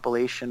on a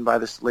compilation by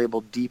this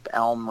label Deep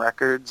Elm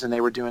Records, and they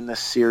were doing this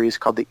series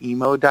called the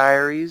Emo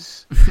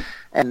Diaries.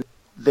 And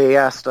they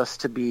asked us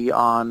to be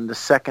on the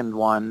second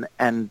one,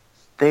 and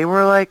they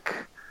were like,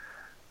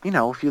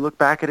 if you look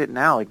back at it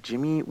now, like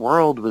Jimmy Eat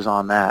World was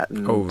on that,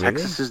 and really?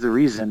 Texas is the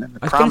Reason, and the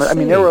Promise.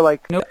 They were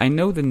like, I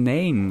know the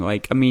name.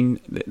 Like,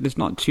 there's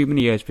not too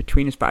many years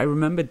between us, but I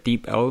remember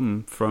Deep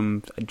Elm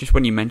from just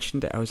when you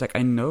mentioned it. I was like,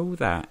 I know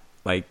that.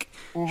 Like,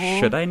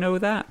 should I know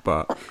that?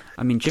 But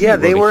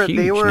Jimmy Eat World are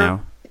huge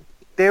now.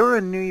 They were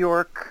a New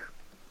York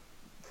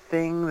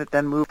thing that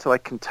then moved to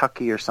like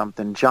Kentucky or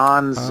something.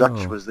 John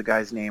Zutch was the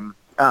guy's name,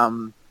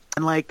 and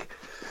like,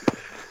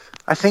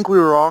 I think we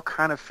were all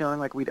kind of feeling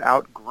like we'd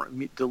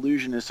outgrown.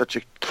 Delusion is such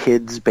a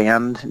kid's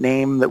band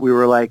name that we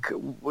were like,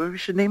 well, we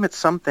should name it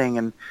something.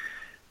 And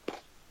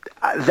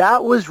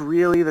that was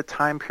really the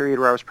time period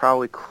where I was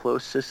probably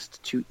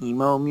closest to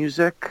emo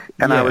music.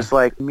 And I was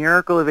like,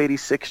 Miracle of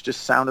 86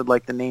 just sounded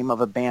like the name of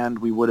a band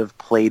we would have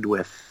played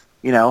with.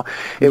 It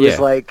was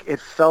like, it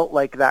felt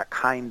like that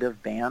kind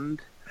of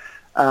band.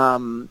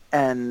 And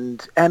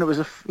it was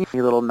a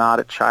little nod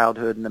at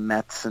childhood and the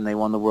Mets, and they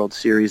won the World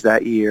Series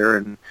that year.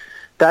 And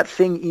that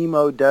thing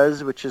emo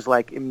does, which is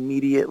like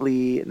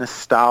immediately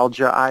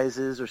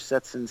nostalgiizes or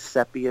sets in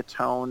sepia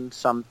tone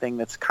something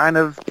that's kind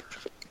of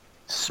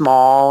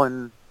small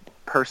and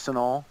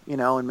personal,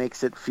 and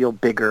makes it feel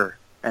bigger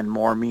and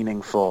more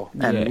meaningful.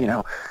 And,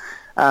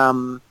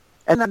 and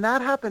then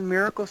that happened.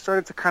 Miracle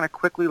started to kind of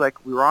quickly,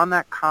 like, we were on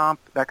that comp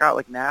that got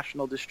like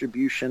national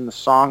distribution. The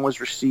song was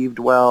received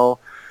well.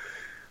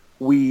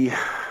 We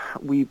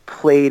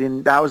played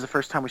that was the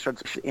first time we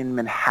started in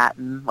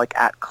Manhattan, like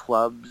at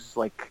clubs,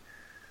 like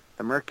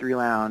the Mercury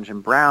Lounge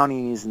and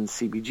Brownies and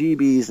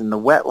CBGBs and the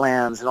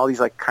Wetlands and all these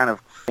like kind of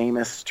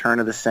famous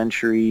turn of the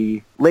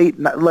century, late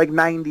like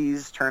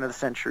 90s turn of the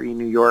century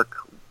New York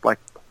like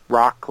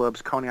rock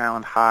clubs, Coney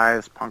Island High,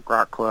 this punk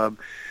rock club.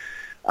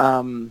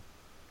 We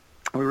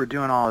were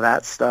doing all of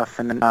that stuff,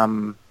 and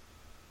then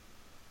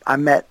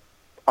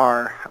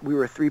we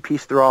were a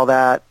three-piece through all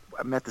that.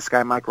 I met this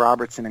guy, Mike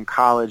Robertson, in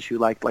college who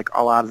liked like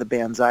a lot of the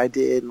bands I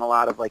did and a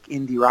lot of like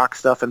indie rock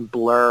stuff and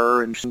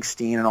Blur and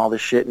Springsteen and all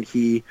this shit, and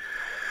he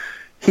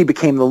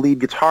became the lead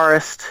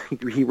guitarist.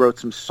 He wrote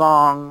some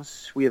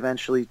songs. We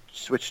eventually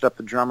switched up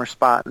the drummer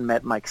spot and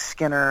met Mike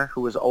Skinner,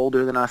 who was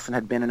older than us and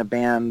had been in a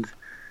band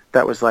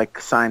that was like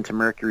signed to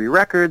Mercury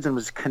Records and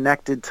was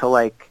connected to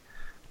like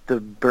the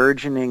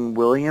burgeoning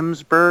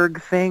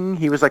Williamsburg thing.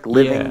 He was like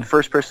living,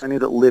 first person I knew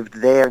that lived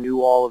there,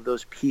 knew all of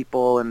those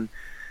people and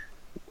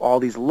all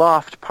these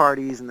loft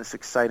parties and this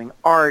exciting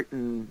art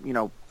and, you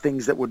know,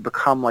 things that would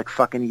become like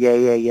fucking Yeah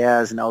Yeah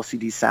Yeahs and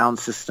LCD Sound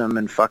System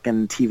and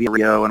fucking TV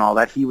Rio and all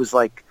that. He was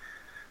like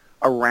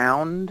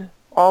around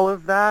all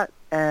of that,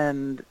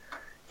 and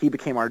he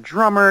became our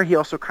drummer. He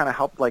also kind of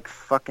helped like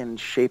fucking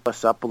shape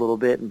us up a little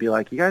bit and be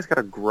like, you guys got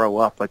to grow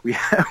up. Like we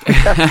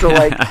have to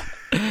like,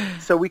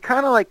 so we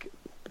kind of like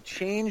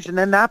changed, and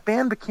then that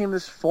band became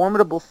this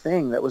formidable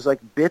thing that was like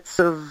bits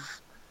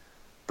of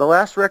the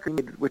last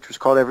record, which was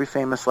called Every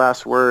Famous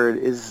Last Word,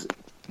 is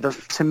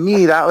to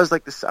me that was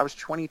like this. I was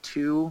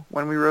 22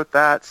 when we wrote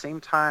that, same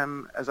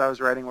time as I was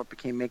writing what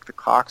became Make the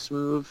Clocks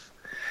Move,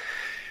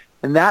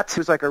 and that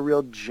was like a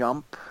real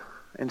jump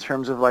in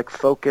terms of like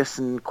focus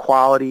and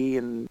quality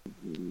and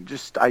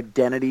just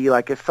identity.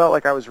 Like it felt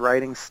like I was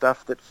writing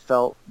stuff that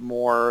felt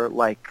more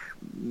like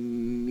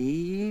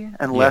me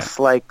and less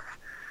like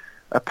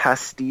a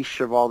pastiche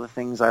of all the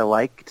things I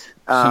liked.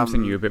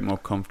 Something you're a bit more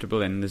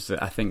comfortable in.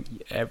 I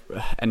think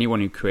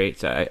anyone who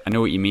creates, I know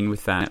what you mean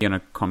with that on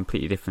a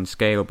completely different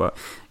scale, but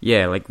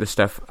yeah, like the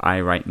stuff I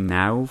write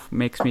now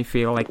makes me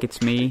feel like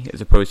it's me,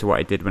 as opposed to what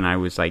I did when I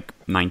was like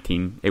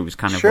 19. It was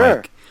kind of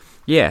like,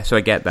 yeah, so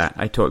I get that.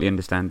 I totally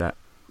understand that.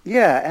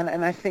 Yeah,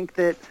 and I think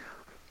that,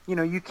 you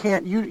know, you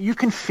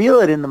can feel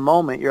it in the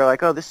moment. You're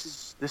like, oh,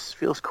 this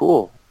feels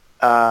cool.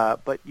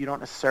 But you don't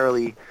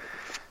necessarily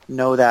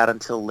know that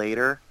until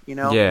later, you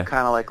know. You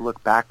kind of like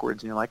look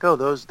backwards and you're like, oh,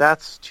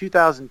 that's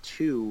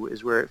 2002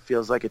 is where it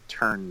feels like it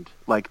turned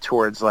like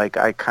towards like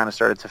I kind of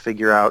started to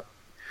figure out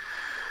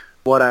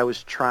what I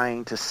was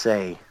trying to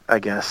say, I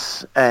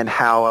guess, and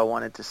how I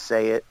wanted to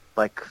say it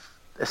like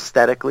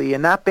aesthetically.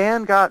 And that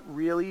band got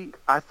really,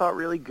 I thought,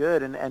 really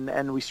good,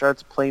 and we started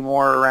to play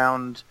more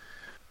around.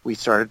 We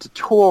started to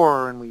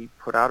tour, and we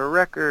put out a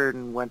record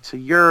and went to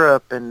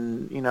Europe,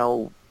 and, you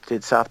know,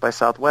 did South by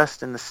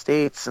Southwest in the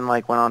States, and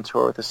like went on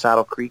tour with a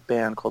Saddle Creek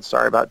band called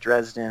Sorry About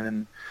Dresden,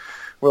 and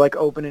we're like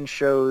opening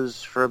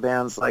shows for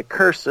bands like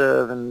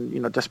Cursive and, you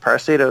know,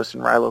 Desperados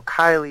and Rilo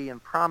Kiley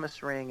and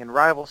Promise Ring and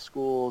Rival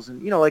Schools,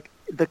 and, you know, like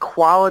the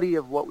quality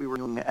of what we were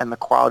doing and the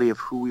quality of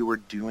who we were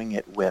doing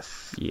it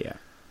with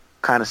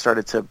kind of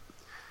started to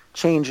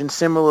change. And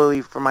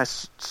similarly for my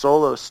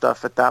solo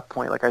stuff at that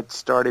point, like I'd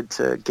started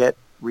to get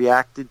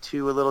reacted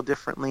to a little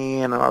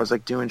differently, and I was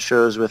like doing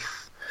shows with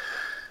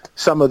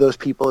some of those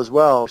people as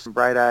well, some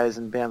Bright Eyes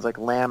and bands like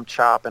Lamb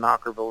Chop and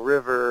Ockerville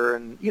River,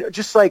 and, you know,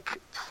 just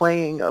like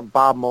playing a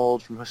Bob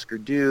Mould from Husker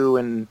Du.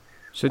 And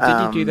so did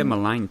you do them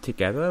aligned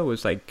together? It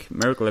was like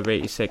Miracle of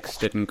 86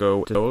 didn't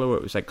go solo,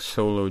 it was like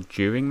solo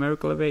during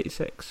Miracle of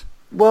 86?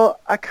 Well,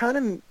 I kind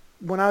of,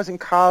 when I was in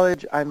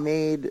college,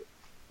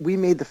 we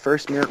made the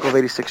first Miracle of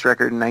 86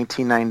 record in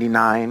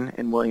 1999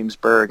 in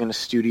Williamsburg in a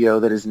studio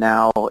that is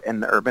now in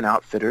the Urban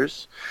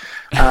Outfitters,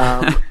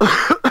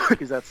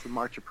 because that's the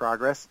March of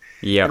Progress.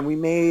 Yeah.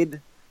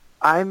 And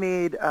I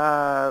made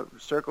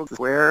Circle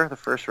Square, the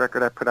first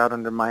record I put out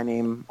under my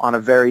name, on a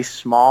very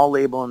small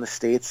label in the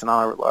States and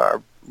on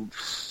a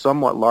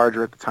somewhat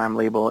larger at the time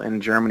label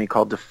in Germany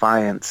called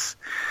Defiance.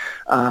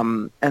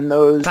 And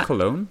those...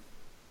 Cologne?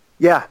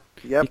 Yeah.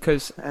 Yep.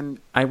 Because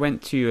I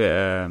went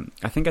to,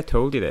 I think I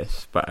told you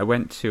this, but I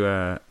went to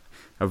a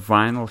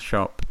vinyl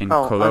shop in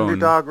Cologne.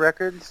 Underdog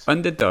Records?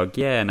 Underdog,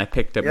 yeah, and I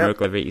picked up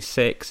Miracle of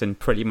 86 and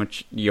pretty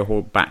much your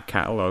whole back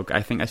catalogue.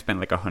 I think I spent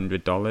like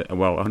 £100,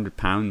 well,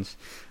 £100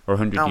 or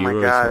 100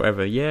 euros,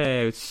 whatever. Yeah,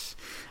 it's...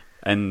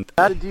 And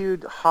that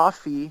dude,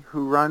 Hoffy,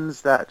 who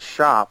runs that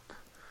shop,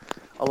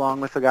 along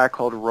with a guy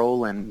called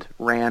Roland,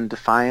 ran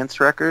Defiance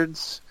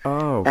Records.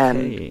 Oh,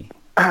 okay.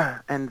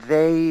 And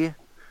they...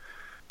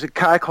 There's a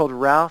guy called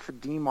Ralph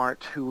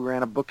Demart who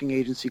ran a booking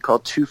agency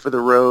called Two for the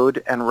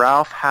Road, and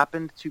Ralph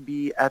happened to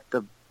be at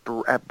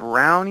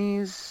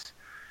Brownies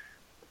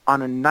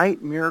on a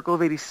night Miracle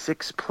of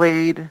 86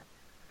 played,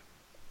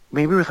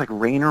 maybe with like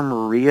Rainer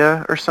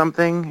Maria or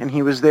something, and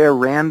he was there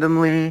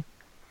randomly,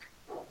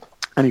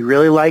 and he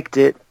really liked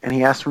it, and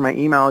he asked for my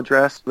email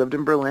address, lived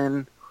in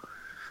Berlin.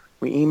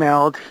 We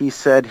emailed. He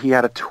said he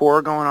had a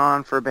tour going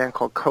on for a band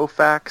called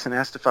Kofax and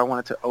asked if I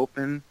wanted to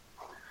open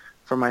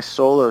for my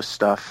solo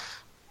stuff.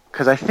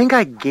 Because I think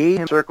I gave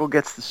him Circle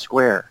Gets the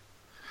Square.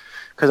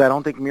 Because I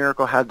don't think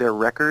Miracle had their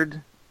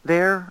record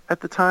there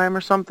at the time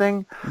or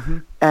something,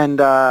 and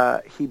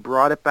he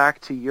brought it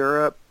back to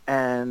Europe,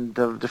 and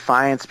the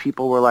Defiance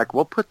people were like,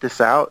 "We'll put this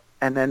out,"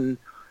 and then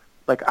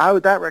like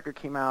that record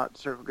came out,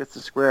 Circle Gets the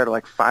Square, to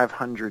like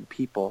 500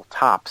 people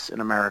tops in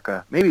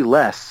America, maybe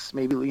less,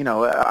 maybe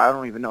I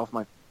don't even know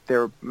if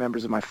there were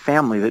members of my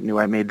family that knew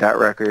I made that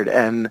record,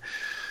 and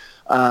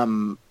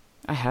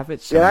I have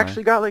it somewhere. It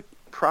actually got like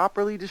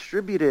properly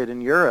distributed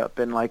in Europe,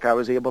 and like I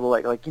was able to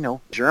like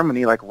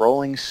Germany, like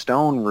Rolling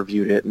Stone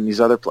reviewed it, and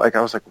these other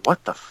I was like,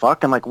 what the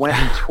fuck, and like went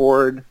and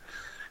toured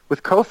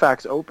with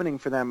Koufax opening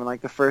for them, and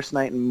like the first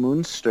night in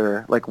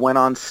Munster, like went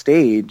on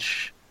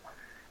stage,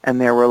 and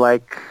there were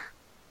like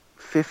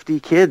 50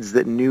 kids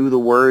that knew the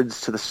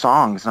words to the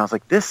songs, and I was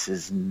like, this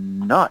is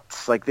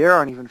nuts. Like there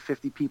aren't even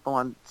 50 people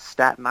on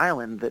Staten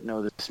Island that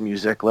know this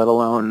music, let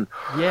alone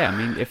I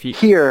mean,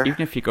 even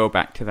if you go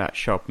back to that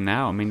shop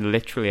now, I mean,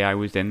 literally I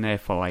was in there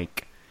for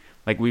like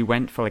we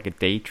went for like a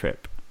day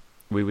trip.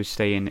 We were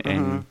staying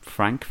in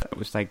Frankfurt. It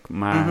was like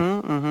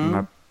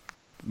my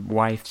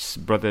wife's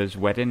brother's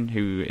wedding,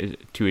 who is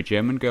to a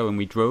German girl, and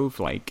we drove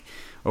like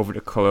over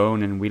to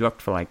Cologne, and we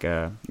looked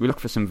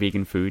for some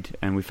vegan food,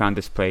 and we found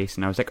this place,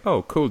 and I was like,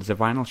 oh cool, there's a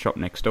vinyl shop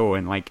next door,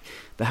 and like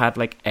they had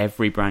like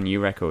every brand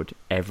new record,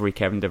 every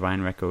Kevin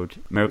Devine record,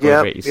 Miracle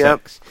of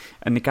 86,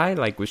 and the guy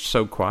like was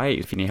so quiet.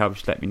 If you need help,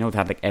 just let me know. They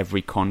had like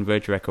every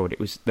Converge record. It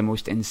was the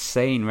most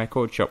insane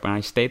record shop, and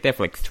I stayed there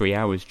for like 3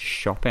 hours just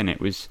shopping. It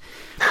was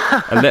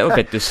a little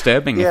bit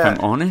disturbing if I'm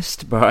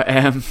honest, but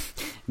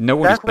no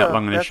one was that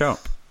long in a shop.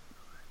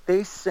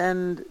 They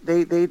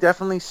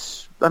definitely,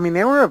 I mean,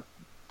 they were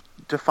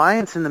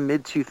Defiance in the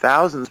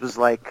mid-2000s was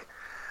like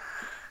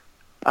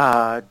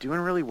doing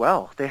really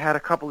well. They had a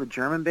couple of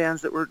German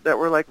bands that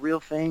were like real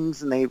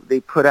things, and they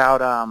put out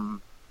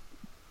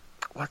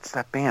what's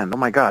that band? Oh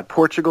my God,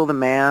 Portugal the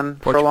Man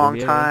for a long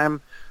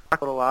time,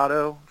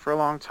 Lotto for a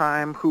long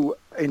time. Who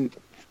in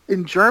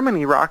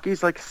Germany,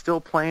 Rocky's like still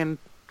playing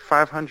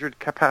 500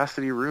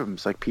 capacity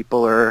rooms. Like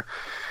people are.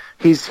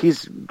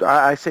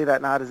 I say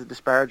that not as a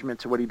disparagement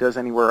to what he does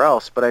anywhere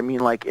else, but I mean,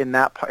 like in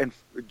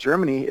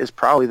Germany is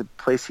probably the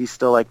place he's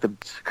still like the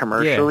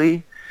commercially.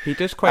 Yeah. He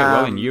does quite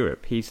well in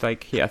Europe. He's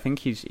like, I think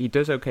he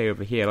does okay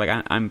over here. Like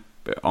I'm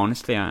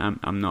honestly, I'm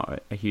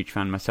not a huge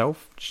fan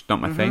myself. Just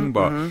not my thing.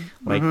 But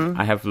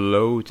I have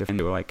loads of friends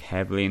who are like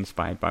heavily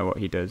inspired by what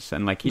he does,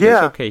 and like he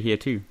does okay here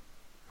too.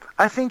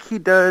 I think he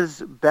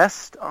does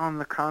best on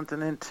the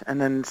continent, and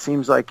then it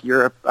seems like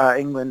Europe,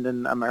 England,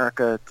 and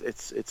America,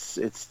 it's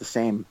the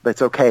same. But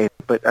it's okay.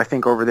 But I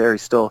think over there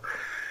he's still.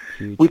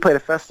 Huge. We played a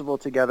festival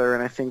together,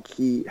 and I think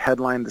he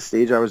headlined the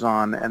stage I was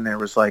on, and there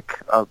was like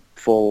a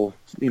full,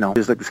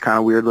 there's like this kind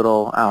of weird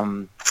little,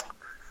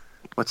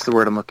 what's the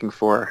word I'm looking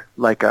for?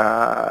 Like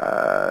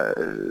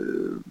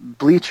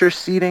bleacher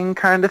seating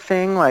kind of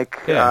thing, like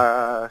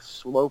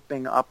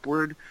sloping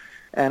upward.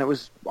 And it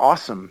was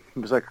awesome.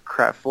 It was like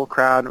a full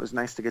crowd, and it was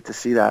nice to get to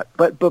see that.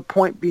 But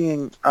point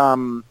being,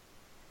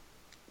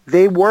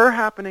 they were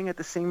happening at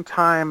the same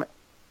time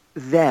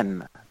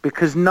then,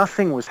 because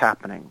nothing was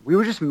happening. We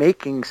were just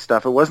making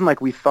stuff. It wasn't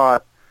like we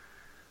thought,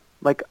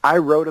 like I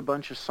wrote a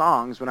bunch of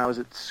songs when I was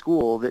at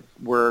school that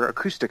were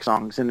acoustic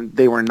songs, and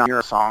they were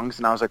not songs,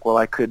 and I was like, well,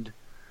 I could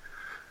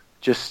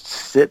just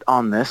sit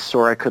on this,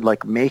 or I could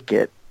like make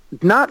it,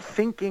 not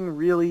thinking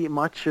really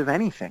much of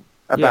anything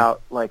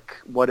about like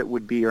what it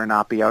would be or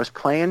not be. I was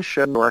playing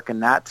show work,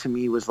 and that to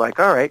me was like,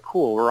 all right,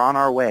 cool, we're on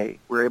our way.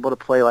 We're able to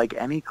play like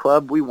any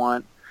club we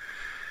want,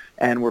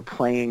 and we're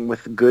playing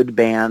with good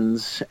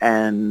bands,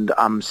 and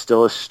I'm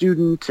still a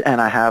student,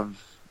 and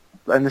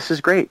this is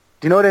great.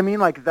 Do you know what I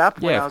mean? Like at that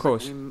point, I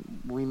was like,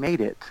 we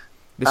made it.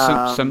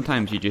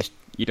 Sometimes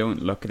you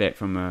don't look at it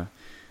from a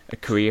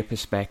career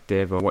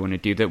perspective or what you want to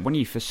do. That when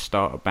you first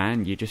start a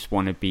band, you just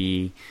want to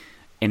be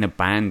in a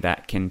band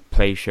that can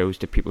play shows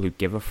to people who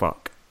give a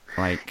fuck.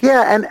 Like,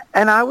 yeah,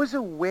 and I was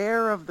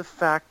aware of the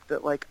fact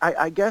that, like,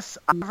 I guess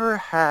I never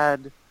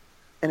had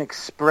an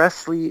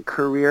expressly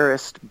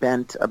careerist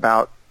bent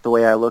about the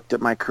way I looked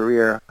at my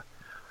career,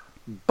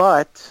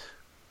 but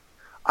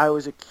I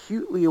was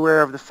acutely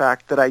aware of the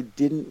fact that I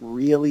didn't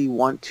really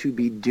want to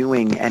be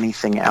doing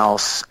anything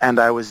else, and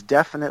I was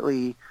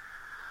definitely,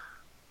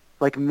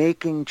 like,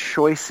 making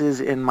choices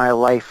in my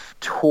life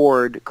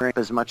toward creating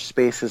as much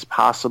space as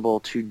possible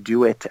to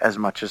do it as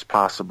much as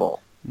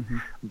possible. Mm-hmm.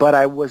 But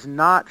I was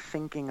not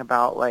thinking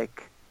about,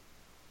 like,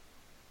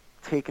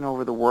 taking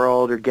over the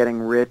world or getting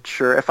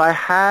rich, or if I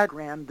had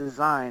grand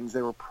designs,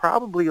 they were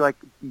probably, like,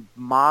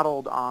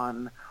 modeled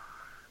on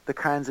the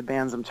kinds of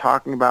bands I'm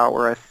talking about,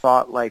 where I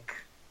thought, like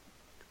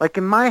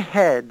in my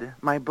head,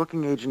 my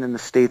booking agent in the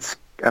States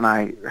and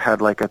I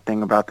had, like, a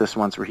thing about this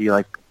once where he,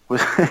 like,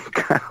 was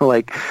kind of,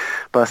 like,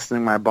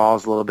 busting my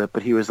balls a little bit,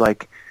 but he was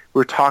like, we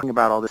were talking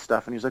about all this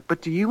stuff, and he was like,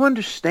 but do you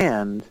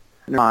understand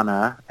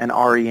Nirvana and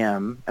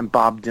R.E.M. and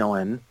Bob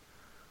Dylan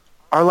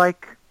are,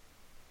 like,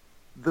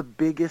 the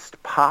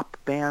biggest pop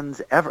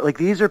bands ever? Like,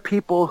 these are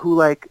people who,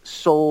 like,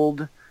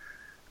 sold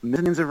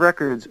millions of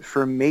records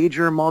for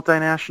major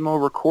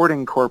multinational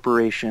recording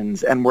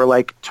corporations and were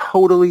like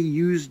totally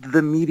used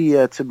the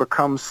media to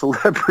become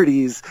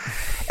celebrities.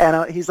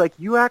 And he's like,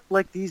 you act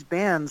like these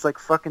bands like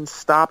fucking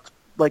stopped,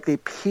 like they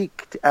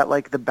peaked at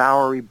like the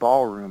Bowery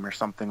Ballroom or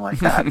something like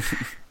that.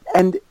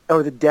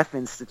 Or the Deaf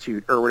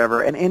Institute or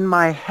whatever. And in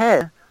my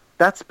head,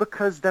 that's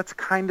because that's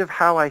kind of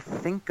how I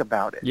think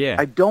about it. Yeah.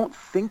 I don't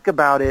think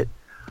about it.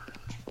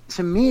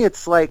 To me,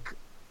 it's like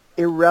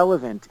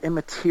irrelevant,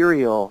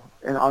 immaterial,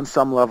 and on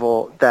some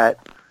level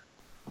that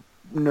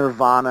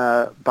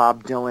Nirvana,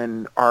 Bob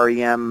Dylan,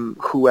 REM,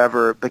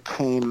 whoever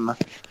became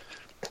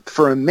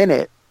for a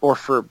minute, or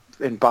for,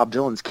 in Bob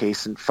Dylan's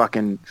case, and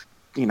fucking,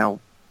 you know,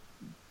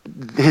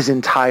 his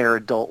entire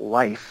adult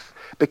life,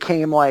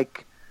 became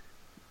like,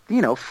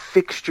 you know,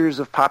 fixtures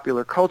of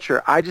popular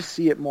culture. I just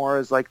see it more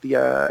as like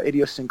the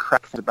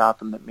idiosyncratic things about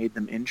them that made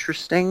them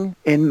interesting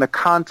in the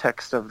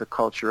context of the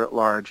culture at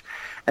large.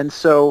 And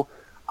so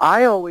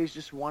I always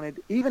just wanted,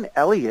 even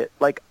Elliot,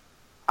 like,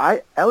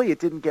 Elliot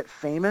didn't get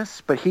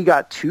famous, but he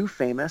got too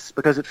famous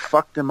because it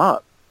fucked him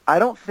up. I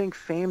don't think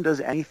fame does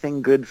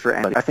anything good for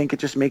anybody. I think it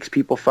just makes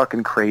people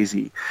fucking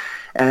crazy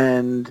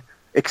and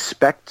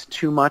expect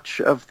too much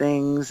of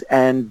things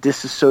and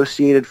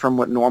disassociated from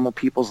what normal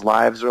people's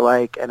lives are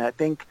like. And I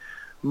think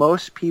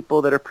most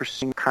people that are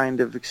pursuing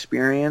kind of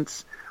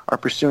experience are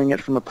pursuing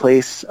it from a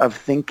place of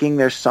thinking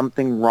there's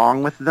something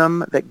wrong with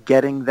them that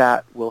getting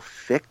that will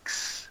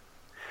fix.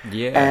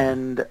 Yeah.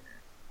 And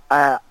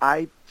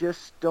I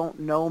just don't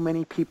know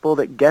many people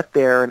that get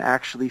there and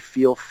actually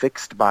feel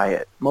fixed by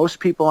it. Most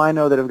people I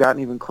know that have gotten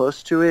even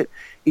close to it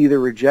either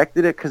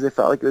rejected it because they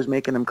felt like it was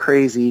making them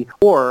crazy,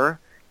 or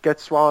get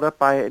swallowed up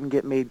by it and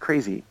get made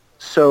crazy.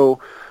 So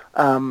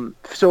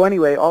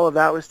anyway, all of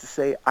that was to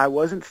say I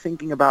wasn't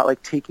thinking about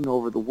like taking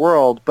over the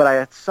world, but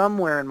I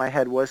somewhere in my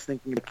head was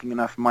thinking of making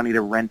enough money to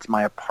rent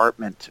my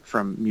apartment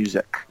from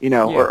music, you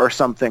know, or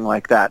something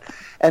like that.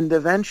 And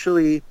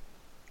eventually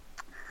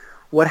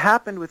what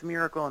happened with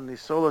Miracle and the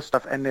solo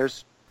stuff, and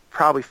there's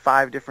probably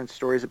 5 different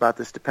stories about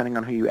this depending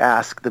on who you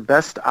ask. The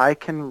best I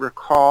can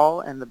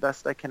recall and the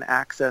best I can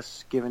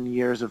access given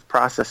years of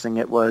processing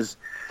it was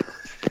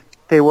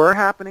they were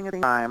happening at the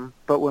time,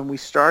 but when we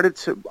started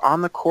to,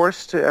 on the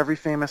course to Every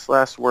Famous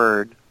Last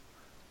Word,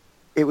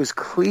 it was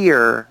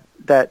clear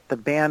that the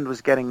band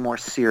was getting more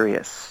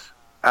serious.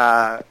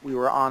 We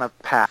were on a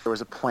path. There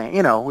was a plan.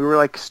 You know, we were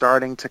like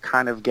starting to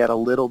kind of get a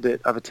little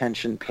bit of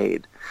attention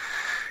paid.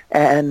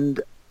 And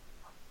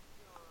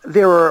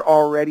there were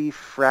already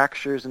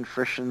fractures and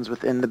frictions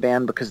within the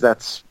band because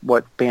that's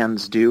what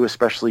bands do,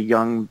 especially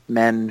young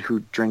men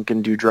who drink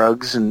and do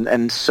drugs.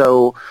 And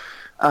so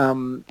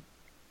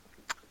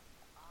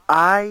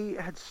I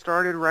had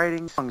started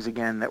writing songs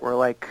again that were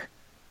like,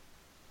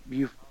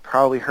 you've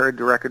probably heard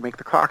the record Make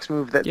the Clocks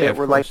Move, that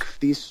were like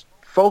these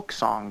folk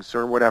songs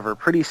or whatever,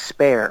 pretty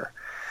spare.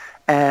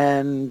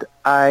 And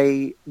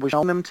I was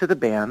showing them to the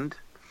band,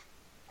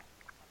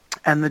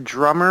 and the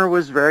drummer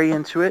was very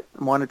into it,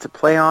 wanted to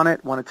play on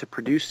it, wanted to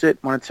produce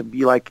it, wanted to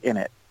be like in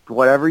it.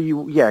 Whatever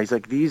he's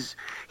like these.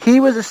 He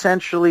was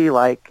essentially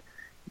like,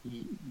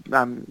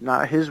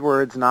 not his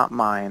words, not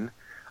mine.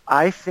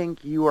 I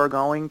think you are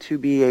going to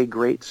be a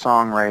great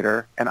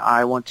songwriter, and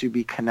I want to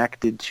be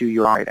connected to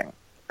your writing.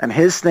 And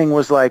his thing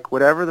was like,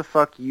 whatever the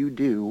fuck you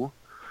do,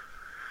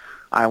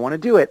 I want to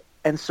do it.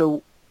 And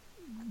so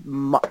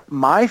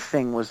my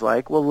thing was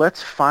like, well,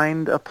 let's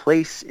find a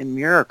place in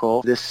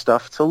Miracle, this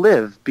stuff to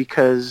live,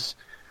 because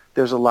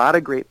there's a lot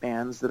of great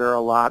bands that are a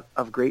lot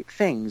of great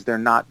things. They're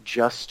not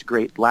just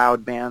great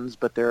loud bands,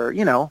 but they're,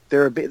 you know,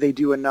 they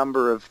do a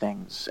number of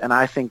things. And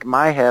I think in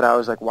my head, I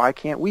was like, why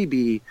can't we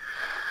be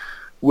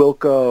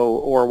Wilco,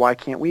 or why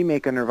can't we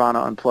make a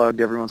Nirvana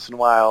Unplugged every once in a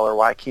while, or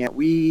why can't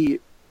we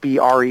be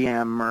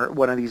REM or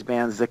one of these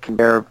bands that can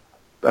wear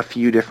a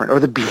few different, or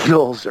the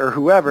Beatles or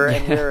whoever,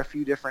 and wear a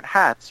few different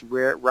hats,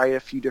 write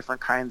a few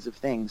different kinds of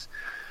things.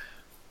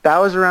 That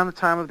was around the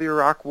time of the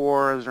Iraq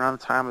War. It was around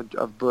the time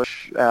of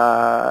Bush,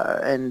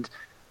 and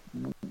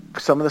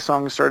some of the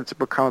songs started to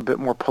become a bit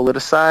more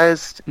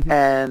politicized. Mm-hmm.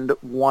 And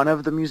one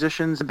of the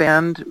musicians in the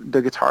band,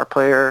 the guitar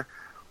player,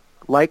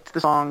 liked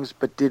the songs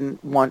but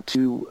didn't want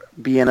to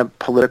be in a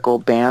political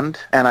band,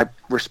 and I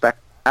respect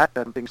that.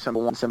 I think some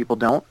people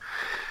don't.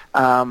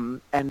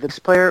 And the bass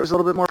player, it was a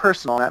little bit more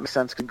personal. That makes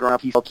sense because growing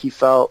up, he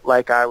felt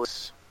like I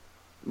was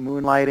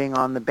moonlighting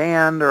on the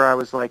band, or I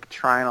was like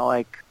trying to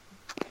like,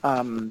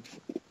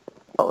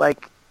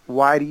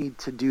 why do you need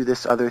to do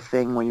this other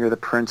thing when you're the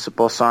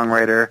principal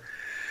songwriter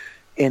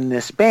in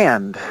this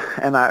band?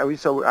 And I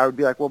would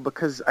be like, well,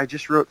 because I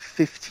just wrote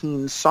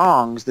 15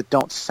 songs that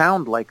don't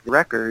sound like the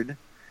record,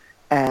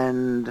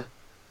 and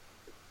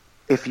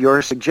if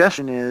your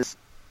suggestion is,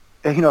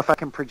 you know, if I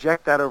can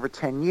project that over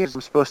 10 years,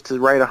 I'm supposed to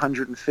write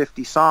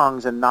 150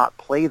 songs and not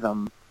play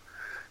them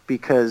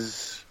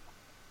because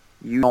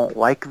you don't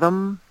like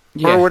them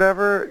or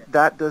whatever,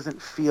 that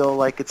doesn't feel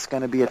like it's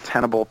going to be a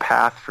tenable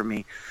path for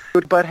me.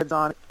 Butt heads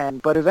on,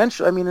 but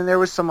eventually, I mean, and there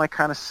was some like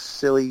kind of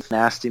silly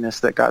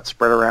nastiness that got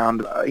spread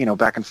around, you know,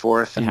 back and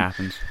forth. And it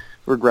happens.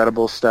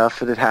 regrettable stuff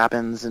that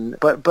happens,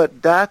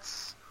 but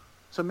that's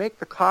so Make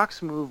the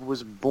Clocks Move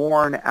was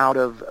born out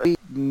of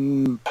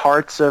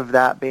parts of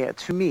that band.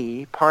 To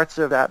me, parts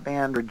of that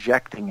band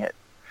rejecting it,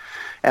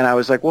 and I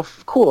was like, well,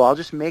 cool. I'll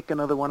just make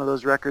another one of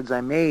those records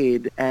I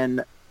made,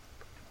 and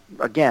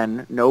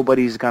again,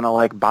 nobody's gonna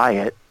like buy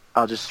it.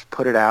 I'll just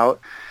put it out,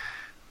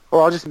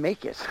 or I'll just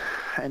make it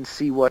and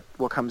see what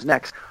comes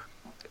next.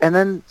 And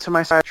then to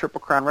my side,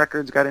 Triple Crown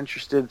Records got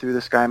interested through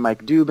this guy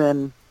Mike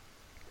Dubin,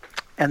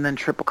 and then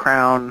Triple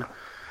Crown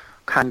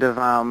kind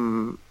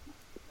of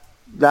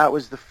that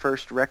was the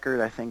first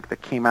record I think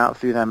that came out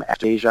through them,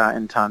 Deja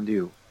and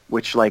Tendu,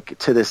 which like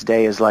to this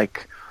day is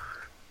like,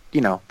 you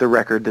know, the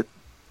record that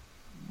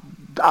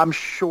I'm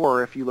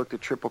sure if you looked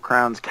at Triple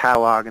Crown's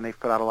catalog, and they've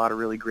put out a lot of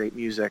really great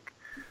music,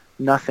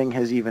 nothing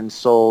has even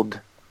sold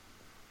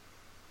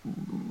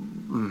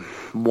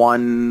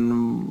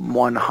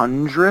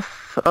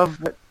 1/100th of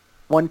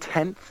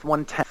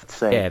 1/10,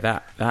 say. Yeah,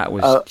 that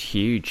was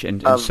huge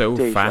and so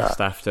Deja.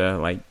 fast after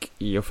like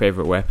Your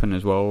Favorite Weapon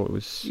as well. It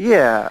was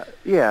Yeah.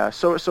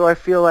 So I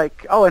feel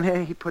like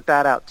and he put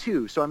that out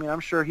too. So I mean, I'm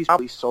sure he's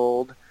probably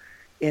sold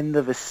in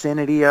the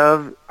vicinity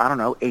of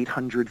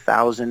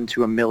 800,000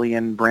 to 1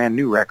 million brand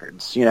new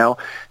records. You know,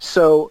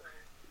 so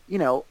you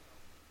know.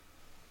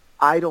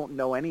 I don't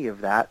know any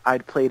of that.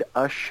 I'd played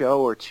a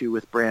show or two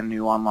with Brand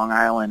New on Long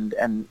Island,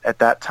 and at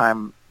that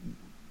time,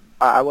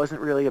 I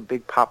wasn't really a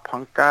big pop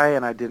punk guy,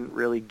 and I didn't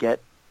really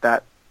get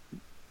that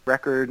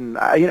record, and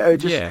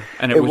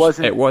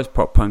it was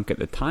pop punk at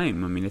the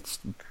time. I mean, it's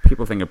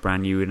people think of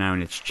Brand New now,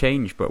 and it's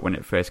changed, but when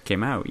it first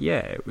came out,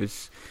 it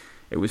was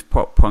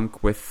pop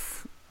punk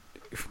with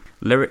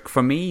lyrics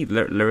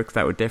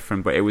that were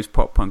different, but it was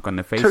pop punk on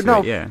the face of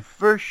it. Yeah,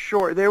 for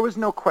sure. There was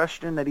no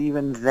question that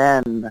even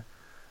then.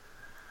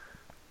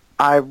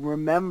 I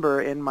remember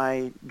in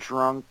my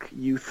drunk,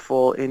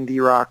 youthful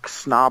indie rock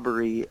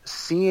snobbery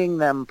seeing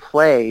them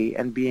play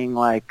and being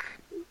like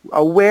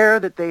aware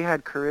that they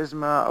had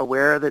charisma,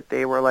 aware that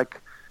they were like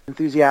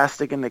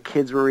enthusiastic and the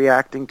kids were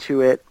reacting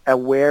to it,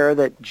 aware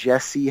that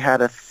Jesse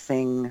had a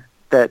thing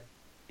that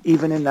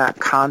even in that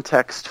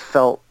context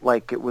felt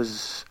like it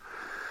was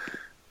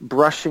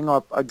brushing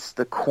up against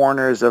the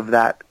corners of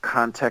that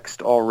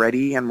context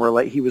already, and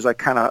he was like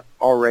kind of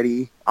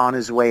already on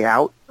his way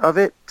out of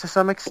it to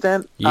some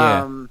extent.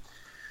 Yeah. And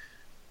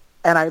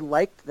I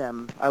liked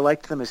them. I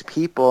liked them as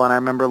people, and I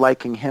remember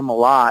liking him a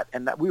lot.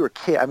 And that we were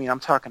kids. I mean, I'm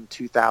talking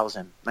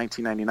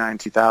 1999,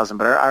 2000.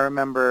 But I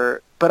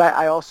remember. But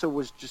I also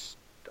was just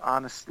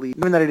honestly,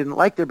 even that I didn't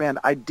like their band,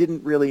 I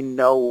didn't really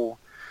know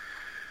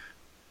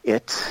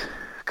it.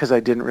 Because I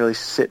didn't really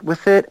sit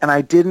with it, and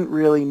I didn't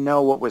really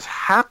know what was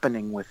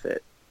happening with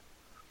it.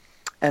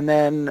 And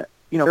then,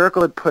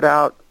 Miracle had put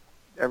out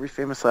Every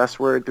Famous Last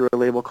Word through a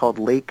label called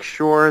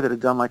Lakeshore that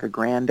had done like a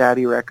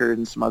Granddaddy record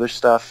and some other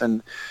stuff.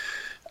 And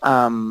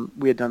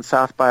we had done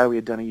South by, we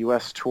had done a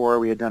U.S. tour,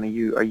 we had done a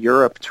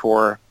Europe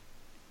tour.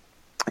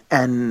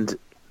 And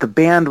the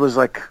band was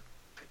like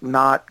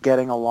not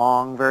getting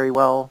along very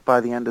well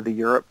by the end of the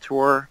Europe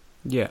tour.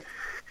 Yeah.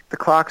 The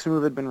Clocks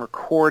Move had been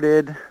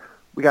recorded.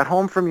 We got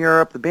home from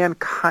Europe. The band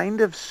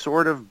kind of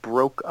sort of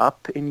broke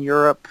up in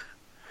Europe,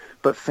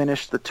 but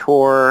finished the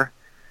tour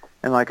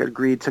and like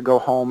agreed to go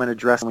home and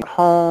address me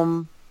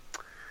home.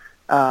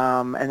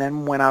 And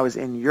then when I was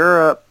in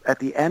Europe, at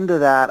the end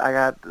of that, I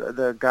got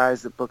the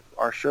guys that booked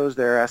our shows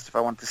there asked if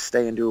I wanted to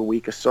stay and do a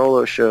week of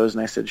solo shows,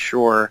 and I said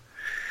sure.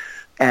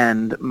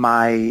 And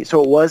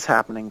so it was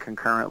happening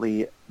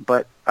concurrently,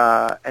 but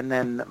and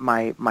then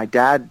my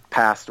dad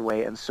passed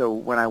away, and so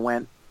when I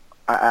went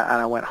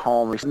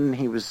home,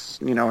 he was,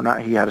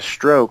 he had a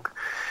stroke.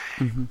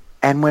 Mm-hmm.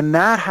 And when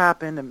that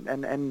happened,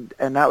 and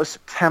that was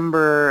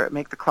September,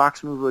 Make the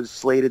Clocks Move was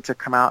slated to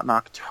come out in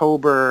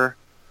October,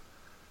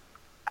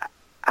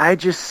 I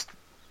just,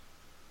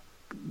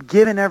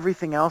 given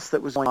everything else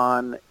that was going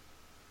on,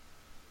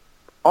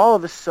 all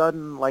of a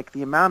sudden, like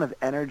the amount of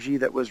energy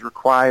that was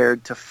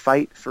required to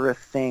fight for a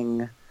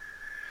thing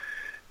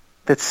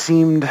that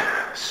seemed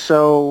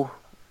so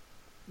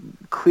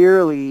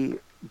clearly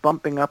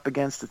bumping up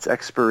against its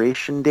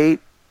expiration date,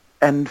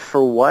 and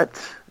for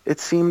what it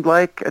seemed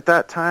like at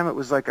that time, it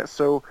was like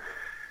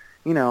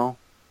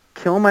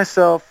kill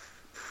myself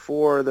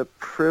for the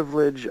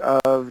privilege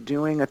of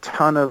doing a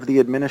ton of the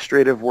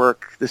administrative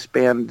work this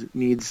band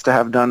needs to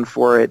have done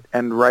for it,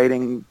 and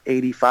writing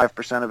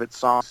 85% of its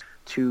songs,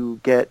 to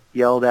get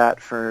yelled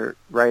at for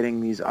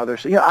writing these other.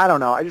 So I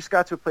don't know. I just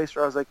got to a place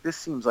where I was like, this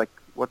seems like,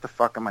 what the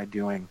fuck am I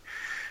doing?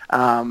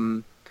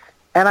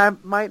 And I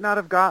might not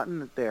have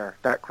gotten there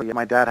that quickly if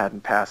my dad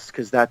hadn't passed,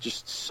 because that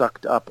just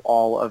sucked up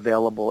all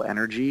available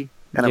energy.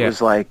 And it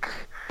was like,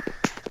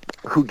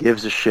 who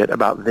gives a shit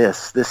about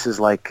this? This is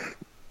like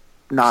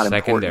not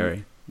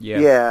secondary. Important.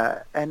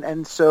 Yeah.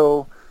 And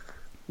so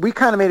we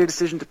kind of made a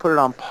decision to put it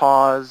on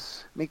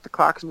pause. Make the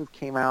Clocks Move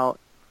came out,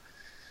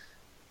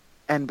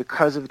 and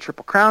because of the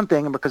Triple Crown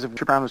thing, and because of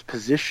Triple Crown was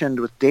positioned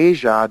with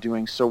Deja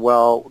doing so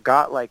well,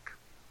 got like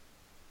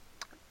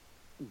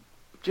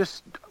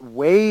just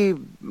way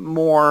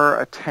more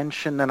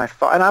attention than I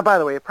thought. And by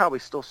the way, it probably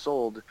still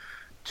sold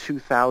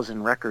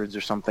 2,000 records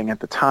or something at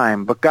the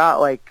time, but got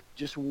like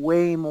just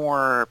way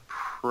more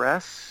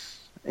press,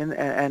 and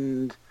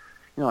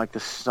you know, like the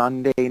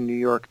Sunday New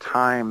York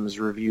Times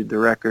reviewed the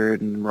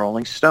record, and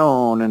Rolling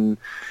Stone, and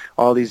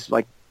all these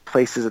like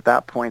places at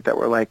that point that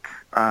were like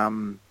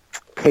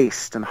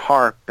Paste and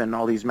Harp and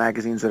all these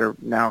magazines that are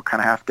now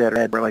kind of half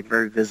dead were like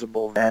very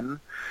visible then.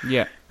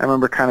 Yeah. I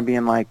remember kind of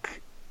being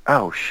like,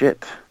 oh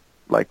shit,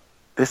 like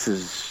this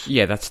is...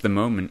 Yeah, that's the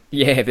moment.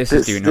 Yeah, this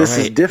is doing This all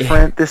right. is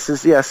different. This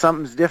is, yeah,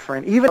 something's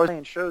different. Even I was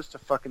playing shows to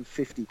fucking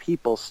 50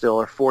 people still,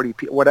 or 40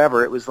 people,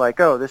 whatever. It was like,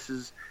 oh, this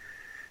is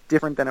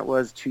different than it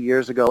was 2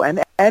 years ago.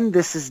 And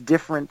this is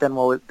different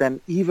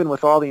than even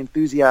with all the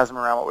enthusiasm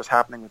around what was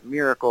happening with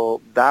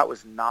Miracle, that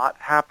was not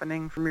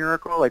happening for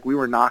Miracle. Like, we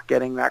were not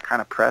getting that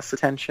kind of press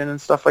attention and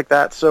stuff like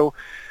that. So,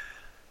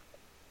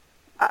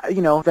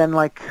 you know, then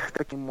like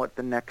what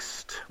the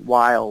next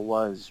while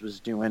was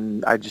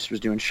doing, I just was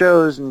doing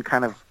shows and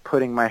kind of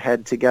putting my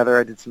head together.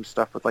 I did some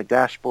stuff with like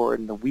Dashboard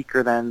and the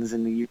Weaker Thens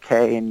in the UK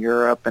and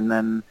Europe, and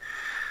then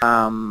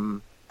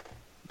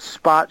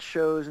spot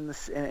shows in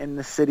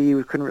the city.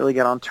 We couldn't really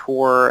get on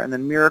tour, and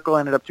then Miracle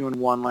ended up doing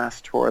one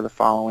last tour the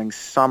following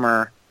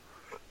summer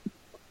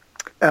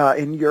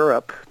in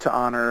Europe to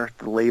honor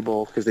the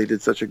label because they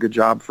did such a good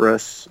job for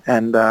us,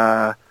 and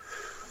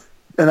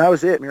that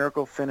was it.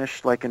 Miracle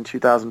finished like in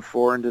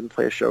 2004 and didn't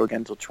play a show again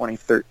until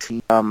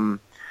 2013.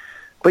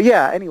 But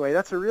yeah, anyway,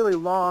 that's a really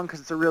long, because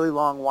it's a really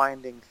long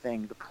winding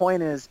thing. The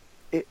point is,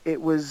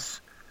 it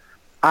was,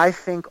 I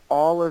think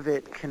all of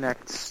it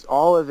connects,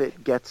 all of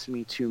it gets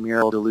me to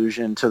Miracle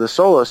Delusion, to the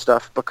solo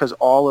stuff, because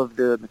all of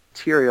the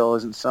material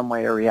is in some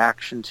way a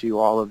reaction to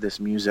all of this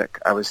music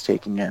I was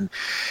taking in.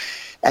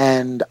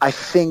 And I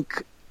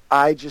think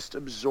I just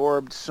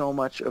absorbed so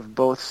much of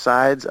both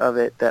sides of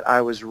it that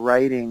I was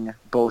writing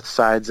both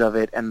sides of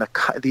it, and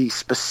the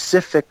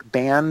specific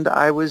band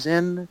I was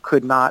in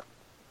could not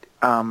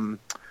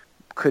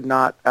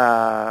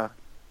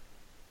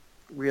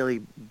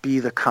really be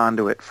the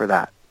conduit for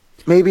that.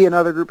 Maybe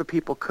another group of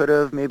people could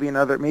have.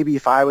 Maybe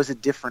if I was a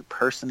different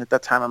person at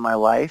that time in my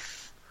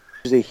life,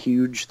 it was a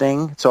huge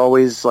thing. It's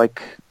always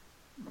like,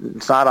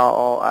 it's not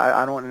all.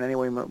 I don't in any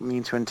way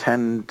mean to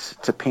intend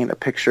to paint a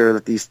picture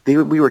that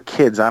we were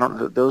kids.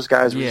 Those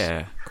guys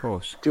were of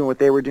course doing what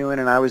they were doing,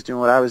 and I was doing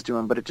what I was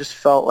doing. But it just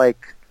felt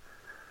like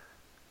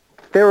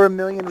there were a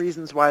million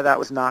reasons why that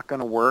was not going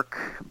to work.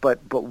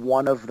 But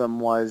one of them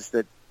was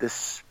that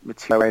this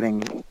material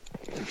writing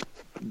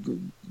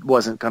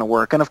wasn't going to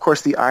work. And of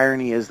course, the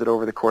irony is that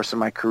over the course of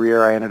my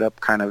career, I ended up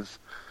kind of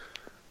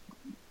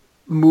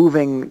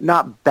moving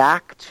not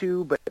back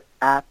to, but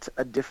at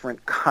a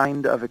different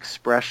kind of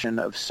expression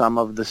of some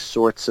of the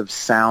sorts of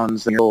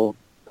sounds that Miracle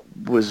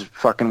was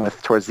fucking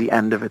with towards the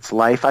end of its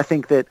life. I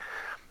think that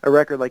a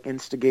record like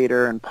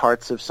Instigator and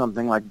parts of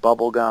something like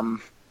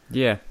Bubblegum,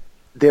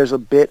 there's a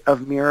bit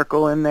of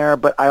Miracle in there,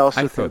 but I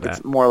also think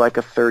it's more like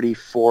a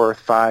 34,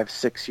 5,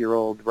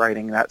 6-year-old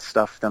writing that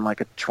stuff than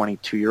like a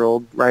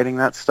 22-year-old writing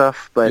that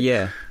stuff. But,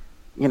 you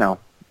know.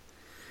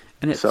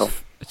 And it's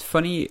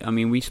funny, I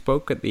mean, we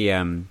spoke at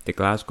the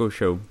Glasgow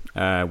show,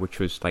 which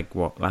was like,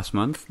 last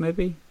month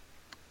maybe?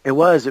 It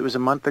was a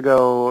month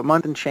ago, a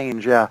month and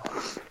change, yeah.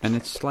 And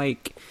it's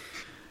like,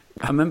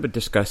 I remember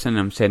discussing,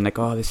 I'm saying like,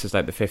 oh, this is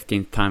like the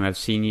 15th time I've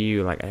seen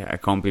you, like I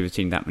can't believe I've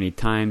seen that many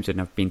times,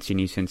 and I've been seeing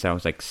you since I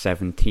was like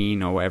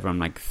 17 or whatever. I'm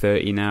like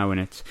 30 now,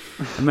 and I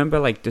remember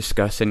like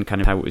discussing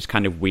kind of how it was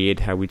kind of weird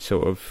how we'd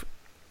sort of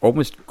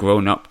almost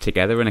grown up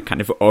together in a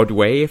kind of odd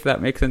way, if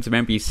that makes sense. I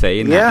remember you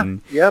saying that.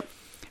 And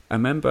I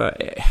remember,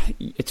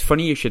 it's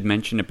funny you should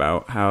mention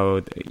about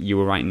how you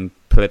were writing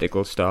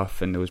political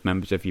stuff and there was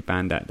members of your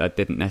band that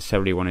didn't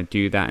necessarily want to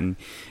do that. And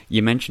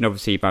you mentioned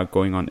obviously about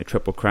going on to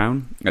Triple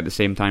Crown at the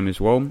same time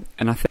as well.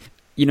 And I think,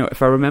 you know,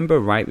 if I remember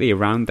rightly,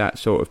 around that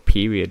sort of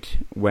period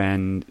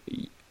when,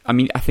 I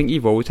mean, I think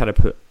you've always had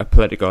a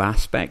political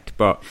aspect,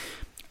 but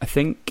I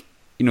think,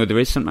 you know, there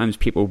is sometimes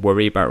people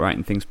worry about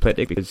writing things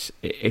politically because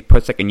it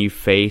puts like a new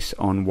face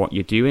on what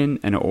you're doing,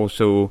 and it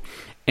also,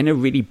 in a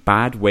really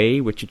bad way,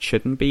 which it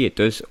shouldn't be, it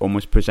does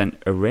almost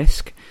present a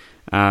risk.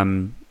 But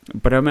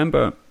I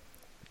remember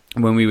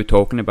when we were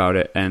talking about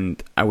it,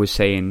 and I was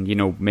saying, you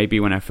know,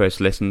 maybe when I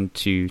first listened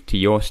to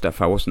your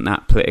stuff, I wasn't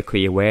that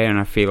politically aware, and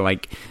I feel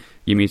like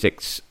your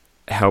music's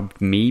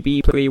helped me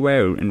be politically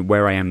aware, and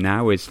where I am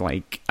now is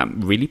like, I'm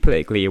really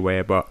politically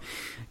aware. But,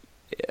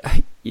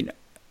 you know,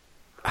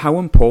 how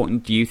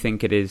important do you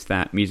think it is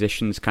that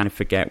musicians kind of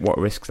forget what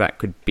risks that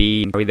could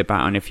be and carry the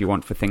baton, if you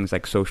want, for things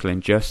like social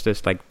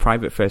injustice, like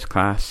Private First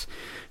Class,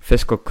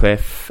 Fiscal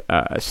Cliff,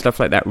 stuff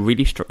like that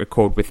really struck a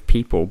chord with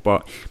people?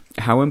 But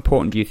how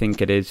important do you think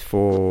it is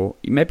for,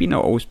 maybe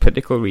not always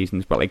political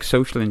reasons, but like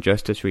social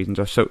injustice reasons,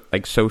 or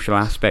like social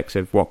aspects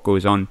of what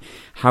goes on?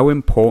 How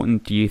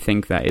important do you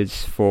think that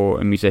is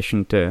for a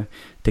musician to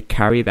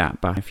carry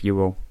that back, if you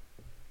will?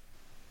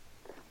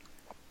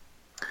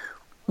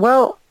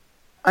 Well,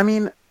 I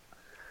mean,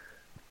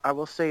 I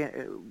will say,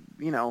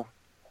 you know,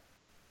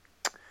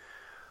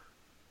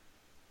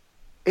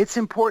 it's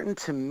important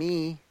to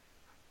me.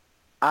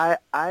 I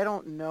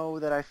don't know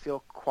that I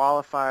feel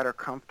qualified or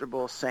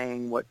comfortable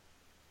saying what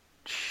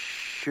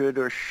should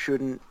or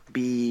shouldn't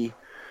be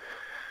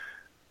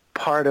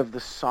part of the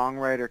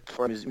songwriter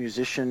or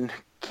musician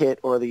kit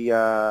or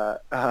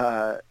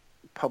the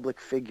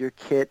public figure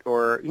kit,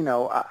 or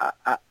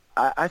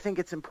I think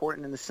it's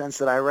important in the sense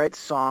that I write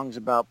songs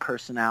about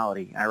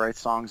personality. I write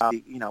songs about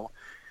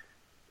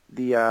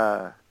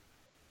the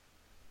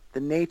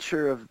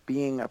nature of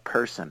being a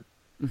person.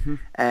 Mm-hmm.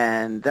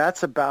 And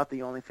that's about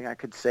the only thing I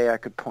could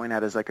point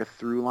at as like a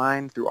through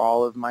line through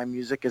all of my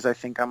music, is I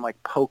think I'm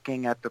like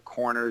poking at the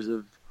corners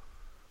of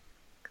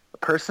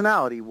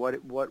personality,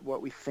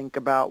 what we think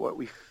about, what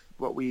we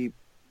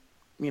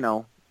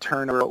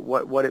turn around,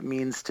 what it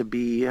means to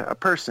be a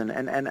person.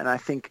 And I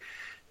think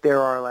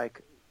there are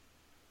like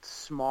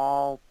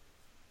small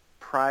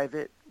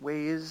private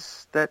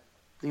ways that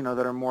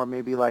that are more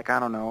maybe like, I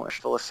don't know,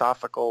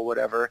 philosophical,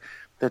 whatever,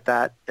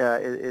 that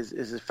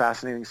is a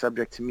fascinating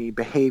subject to me.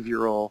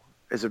 Behavioral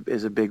is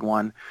a big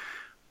one.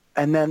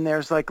 And then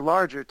there's like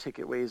larger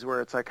ticket ways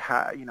where it's like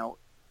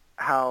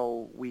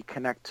how we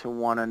connect to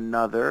one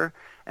another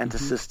and to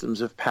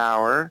systems of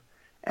power,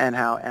 and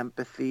how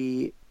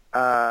empathy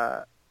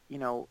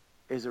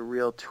is a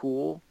real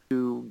tool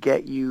to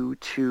get you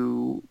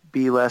to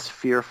be less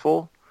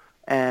fearful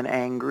and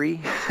angry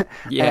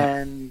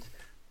and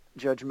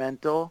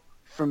judgmental.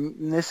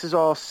 This is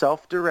all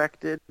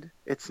self-directed.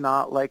 It's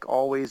not like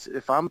always,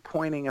 if I'm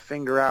pointing a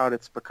finger out,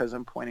 it's because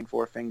I'm pointing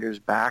 4 fingers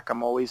back.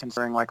 I'm always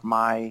considering like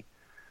my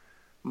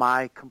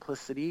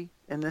complicity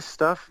in this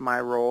stuff,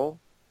 my role,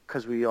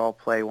 because we all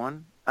play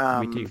one.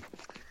 Me too.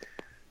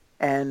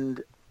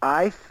 And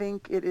I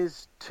think it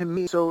is,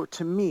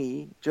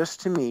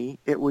 just to me,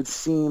 it would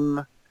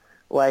seem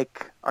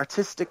like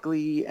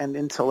artistically and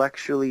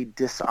intellectually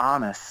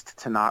dishonest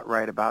to not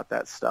write about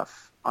that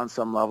stuff on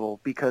some level,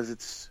 because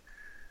it's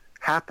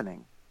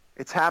happening.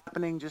 It's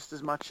happening just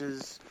as much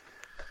as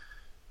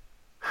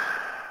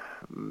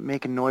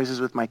making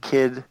noises with my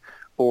kid,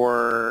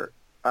 or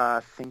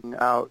thinking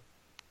out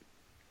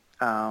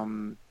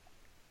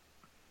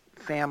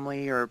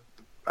family, or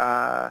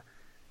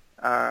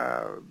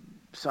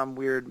some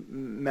weird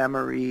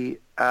memory,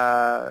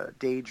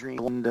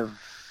 daydream of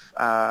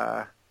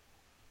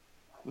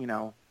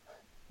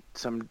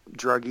some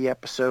druggy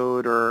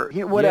episode, or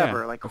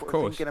whatever. Like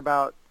thinking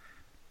about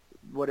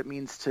what it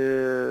means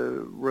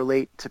to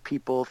relate to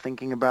people,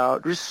 thinking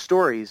about just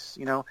stories.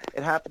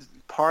 It happens.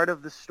 Part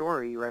of the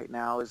story right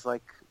now is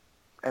like,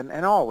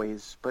 and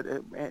always, but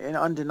and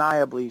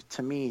undeniably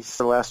to me,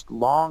 the last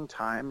long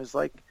time, is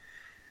like,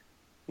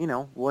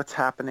 what's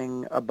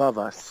happening above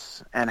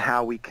us and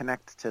how we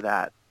connect to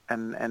that.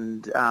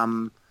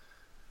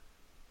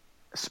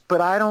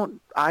 But I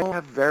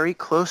have very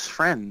close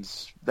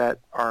friends that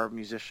are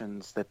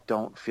musicians that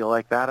don't feel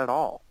like that at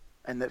all,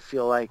 and that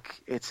feel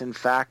like it's in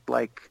fact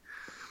like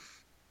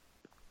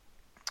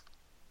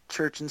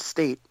church and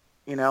state,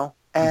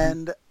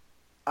 and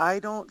I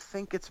don't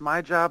think it's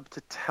my job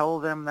to tell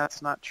them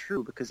that's not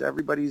true, because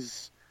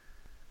it's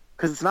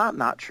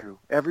not true.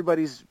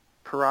 Everybody's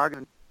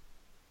prerogative,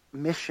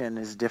 mission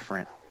is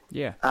different.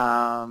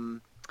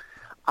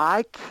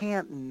 I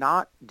can't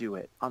not do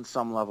it on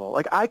some level.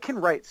 Like, I can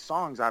write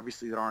songs,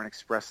 obviously, that aren't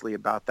expressly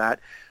about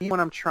that. Even when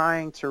I'm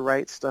trying to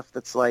write stuff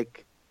that's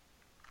like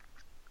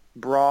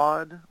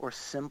broad or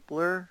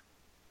simpler,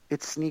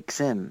 it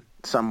sneaks in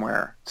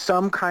somewhere.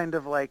 Some kind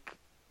of like,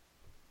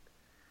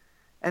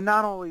 and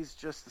not always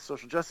just the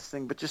social justice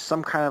thing, but just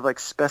some kind of like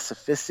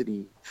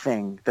specificity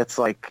thing that's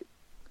like,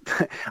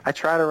 I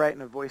try to write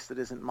in a voice that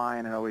isn't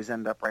mine, and always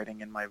end up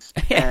writing in my voice.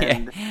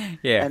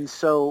 And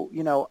so,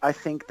 I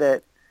think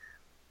that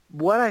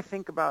what I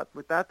think about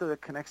with that, though,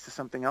 that connects to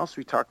something else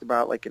we talked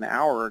about like an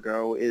hour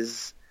ago,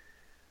 is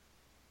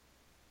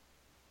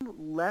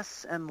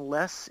less and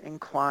less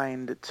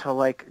inclined to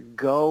like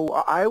go.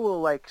 I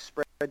will like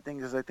spread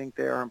things as I think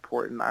they are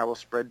important. I will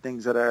spread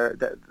things that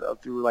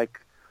through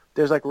like,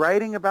 there's like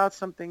writing about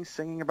something,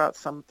 singing about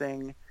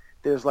something.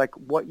 There's like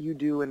what you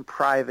do in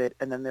private,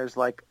 and then there's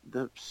like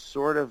the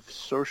sort of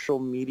social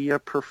media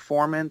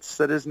performance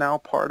that is now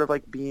part of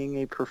like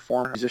being a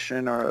performer,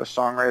 musician, or a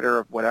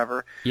songwriter, or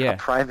whatever, a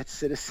private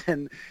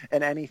citizen,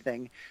 and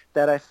anything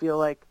that I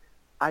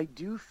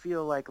do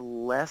feel like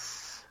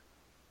less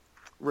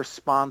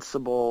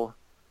responsible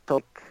to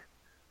like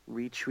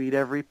retweet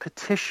every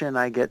petition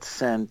I get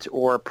sent,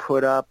 or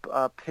put up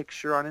a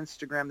picture on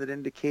Instagram that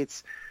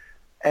indicates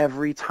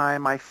every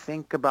time I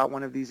think about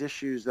one of these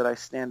issues that I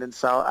stand in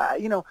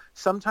silence.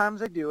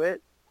 Sometimes I do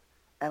it,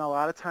 and a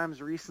lot of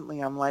times recently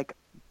I'm like,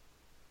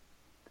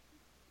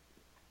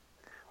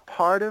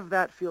 part of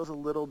that feels a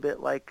little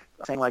bit like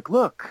saying like,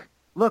 look,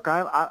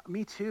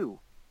 me too.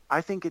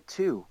 I think it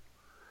too.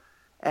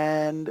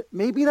 And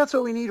maybe that's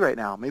what we need right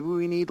now. Maybe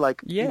we need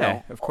like,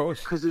 of course,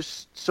 because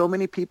there's so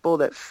many people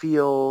that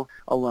feel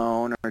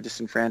alone or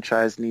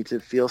disenfranchised, need to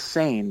feel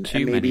sane,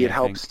 and maybe it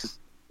helps.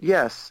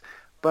 Yes.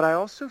 But I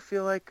also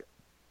feel like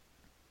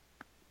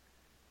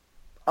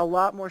a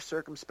lot more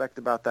circumspect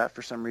about that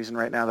for some reason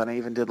right now than I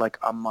even did like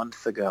a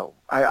month ago.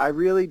 I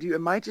really do.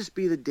 It might just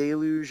be the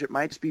deluge. It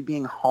might just be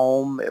being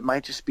home. It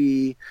might just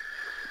be,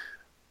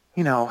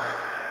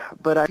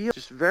 but I feel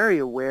just very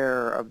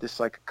aware of this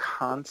like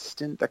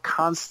the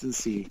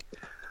constancy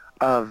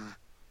of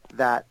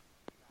that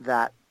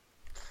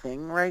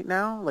thing right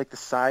now, like the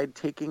side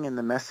taking and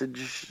the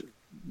message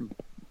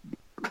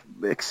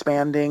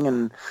expanding,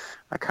 and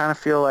I kind of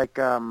feel like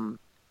I'm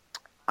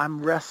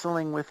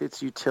wrestling with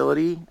its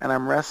utility, and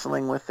I'm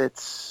wrestling with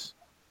its,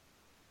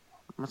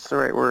 what's the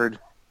right word?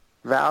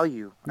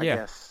 Value, I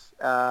guess.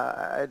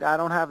 I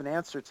don't have an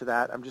answer to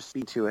that. I'm just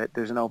speaking to it.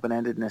 There's an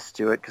open-endedness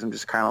to it because I'm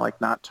just kind of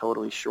like not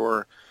totally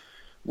sure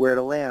where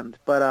to land.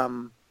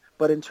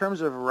 But in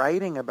terms of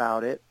writing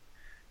about it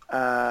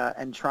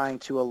and trying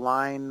to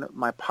align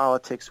my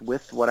politics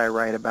with what I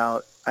write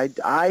about,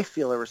 I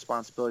feel a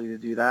responsibility to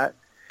do that.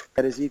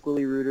 That is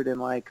equally rooted in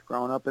like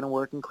growing up in a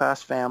working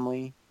class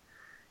family,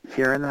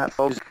 hearing that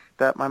folk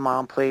that my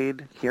mom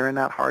played, hearing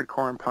that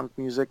hardcore and punk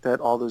music that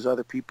all those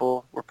other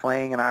people were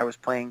playing and I was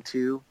playing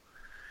too,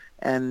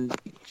 and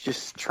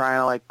just trying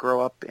to like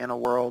grow up in a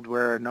world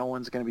where no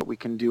one's going to be, we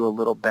can do a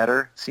little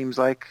better, seems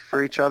like,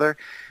 for each other.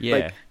 Yeah,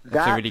 like,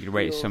 that's a really good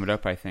way to sum it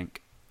up, I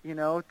think.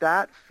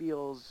 That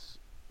feels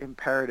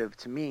imperative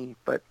to me,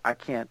 but I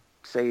can't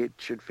say it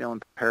should feel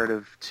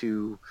imperative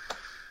to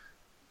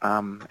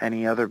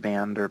any other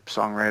band or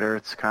songwriter.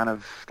 It's kind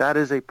of, that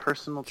is a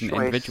personal choice. An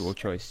individual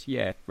choice,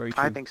 yeah, very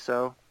true. I think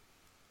so.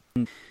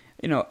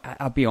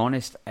 I'll be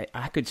honest,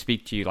 I could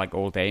speak to you like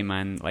all day,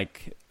 man.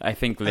 Like, I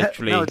think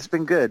literally... No, it's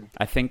been good.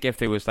 I think if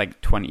there was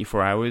like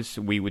 24 hours,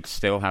 we would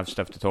still have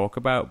stuff to talk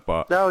about,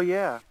 but... Oh,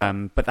 yeah.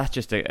 But that's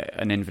just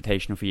an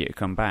invitation for you to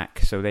come back,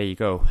 so there you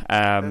go.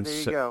 There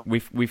you go.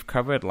 We've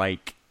covered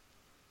like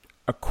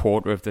a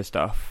quarter of the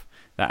stuff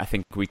that I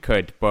think we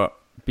could, but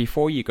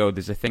before you go,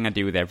 there's a thing I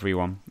do with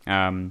everyone.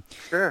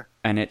 Sure.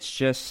 And it's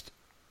just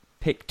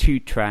pick 2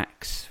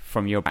 tracks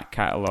from your back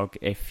catalogue.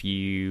 If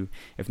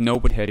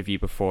nobody heard of you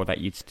before, that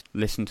you'd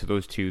listen to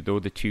those 2. Those are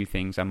the 2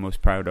 things I'm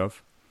most proud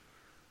of.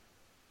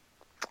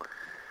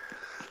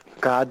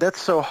 God,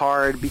 that's so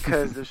hard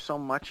because there's so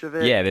much of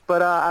it. Yeah.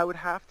 But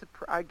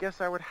I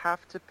guess I would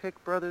have to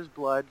pick Brother's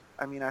Blood.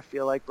 I mean, I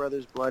feel like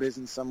Brother's Blood is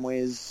in some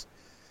ways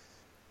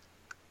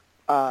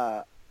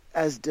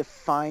as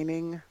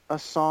defining a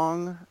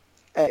song.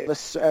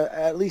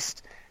 At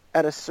least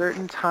at a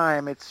certain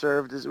time it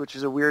served as, which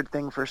is a weird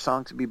thing for a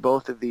song to be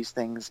both of these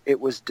things. It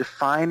was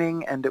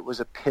defining and it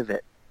was a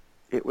pivot.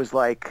 It was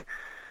like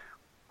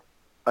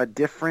a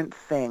different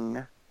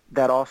thing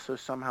that also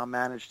somehow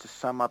managed to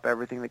sum up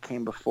everything that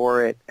came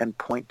before it and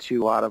point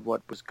to a lot of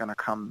what was going to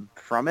come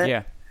from it.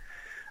 Yeah.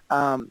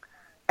 And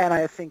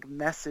I think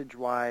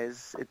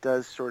message-wise,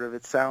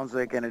 it sounds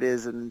like, and it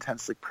is an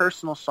intensely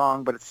personal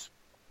song, but it's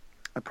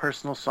a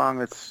personal song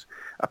that's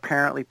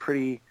apparently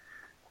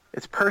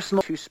it's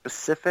personal to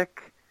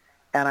specific,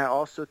 and I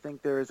also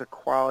think there is a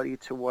quality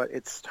to what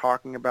it's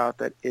talking about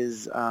that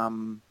is,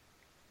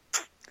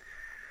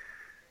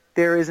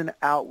 there is an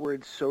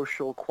outward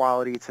social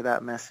quality to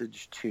that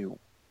message too.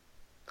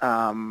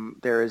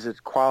 There is a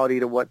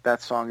quality to what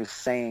that song is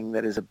saying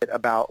that is a bit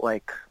about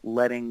like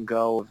letting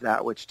go of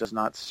that which does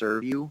not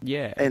serve you.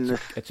 Yeah,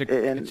 it's a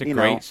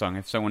great song.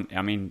 If someone,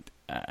 I mean,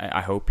 I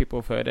hope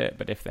people have heard it,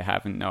 but if they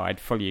haven't, no, I'd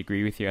fully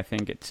agree with you. I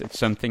think it's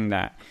something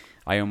that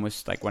I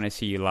almost, like, when I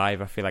see you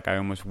live, I feel like I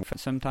almost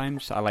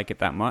sometimes. I like it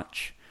that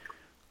much.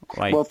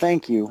 Like, well,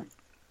 thank you.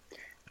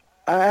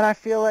 And I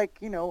feel like,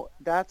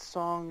 that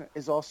song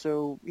is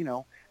also,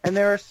 and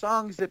there are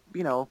songs that,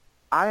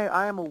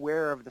 I am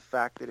aware of the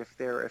fact that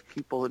if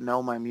people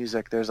know my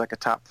music, there's like a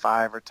top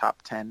 5 or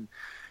top 10,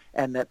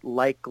 and that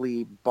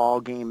likely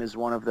Ball Game is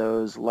one of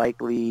those,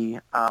 likely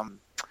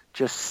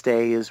Just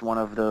Stay is one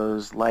of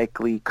those,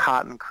 likely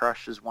Cotton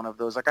Crush is one of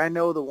those. Like, I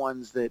know the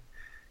ones that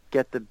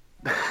get the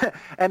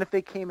and if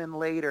they came in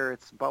later,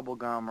 it's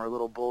Bubblegum or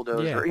Little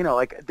Bulldozer. Yeah.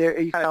 Like there,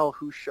 you can tell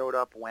who showed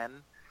up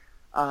when.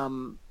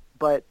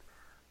 But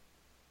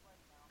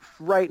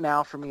right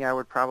now, for me, I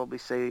would probably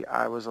say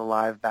I Was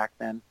Alive Back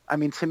Then. I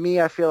mean, to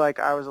me, I feel like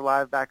I Was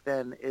Alive Back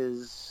Then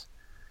is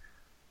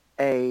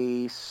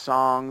a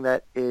song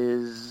that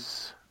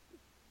is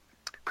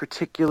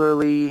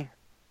particularly,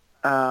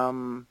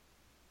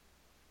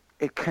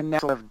 it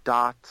connects a lot of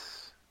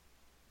dots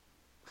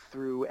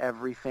through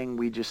everything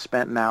we just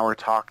spent an hour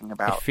talking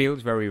about. It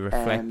feels very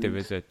reflective,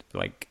 is it?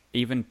 Like,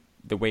 even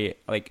the way,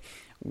 like,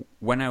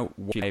 when I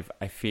watch you live,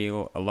 I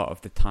feel a lot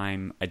of the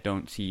time I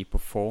don't see you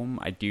perform.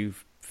 I do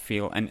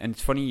feel, and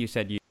it's funny you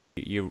said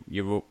you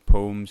wrote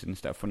poems and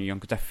stuff when you're young,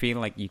 because I feel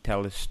like you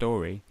tell a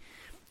story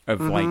of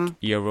like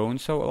your own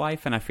sort of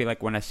life, and I feel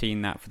like when I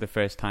seen that for the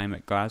first time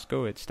at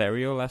Glasgow at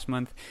Stereo last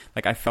month,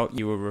 like I felt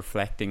you were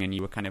reflecting and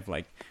you were kind of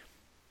like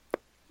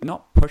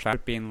not pushed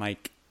out, being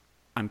like,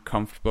 I'm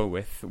comfortable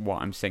with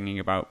what I'm singing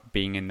about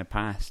being in the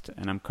past,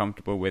 and I'm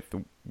comfortable with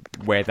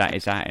where that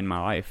is at in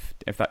my life,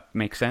 if that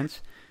makes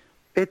sense.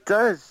 It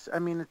does. I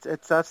mean,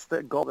 that's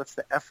the goal, that's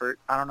the effort.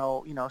 I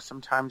don't know,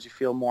 sometimes you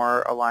feel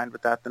more aligned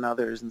with that than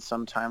others, and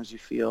sometimes you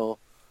feel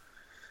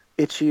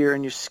itchier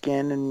in your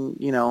skin, and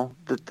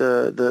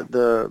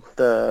the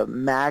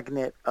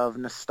magnet of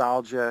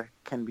nostalgia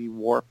can be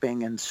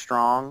warping and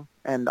strong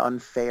and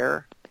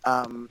unfair.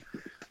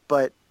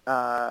 But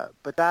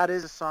that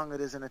is a song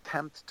that is an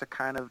attempt to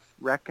kind of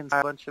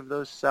reconcile a bunch of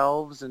those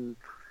selves, and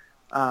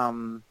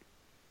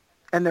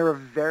there are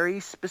very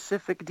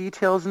specific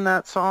details in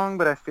that song,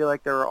 but I feel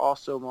like there are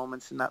also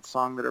moments in that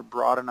song that are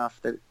broad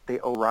enough that they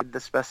override the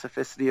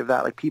specificity of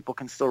that. Like, people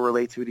can still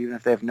relate to it even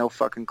if they have no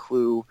fucking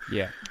clue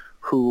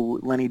who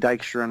Lenny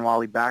Dykstra and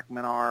Wally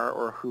Backman are,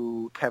 or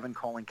who Kevin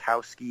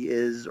Kolinkowski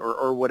is,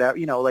 or whatever.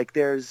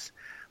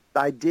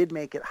 I did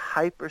make it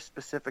hyper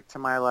specific to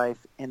my life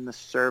in the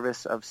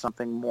service of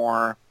something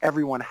more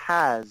everyone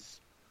has,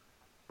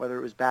 whether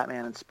it was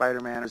Batman and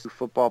Spider-Man or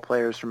football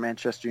players from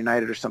Manchester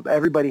United or something.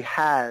 Everybody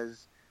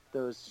has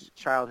those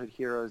childhood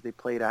heroes they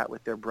played at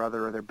with their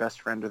brother or their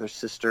best friend or their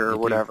sister or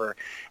whatever.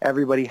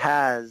 Everybody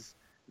has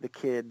the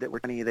kid that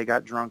they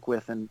got drunk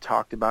with and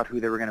talked about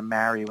who they were going to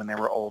marry when they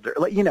were older.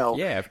 Of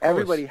course.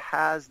 Everybody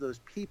has those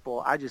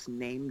people. I just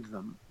named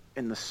them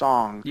in the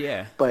song.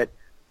 Yeah. But,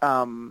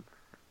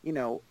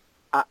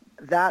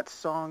 that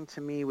song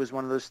to me was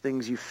one of those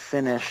things you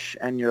finish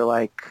and you're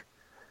like,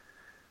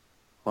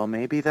 well,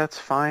 maybe that's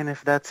fine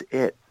if that's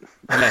it.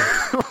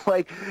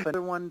 Like, if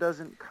another one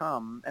doesn't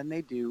come, and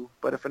they do,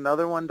 but if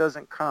another one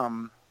doesn't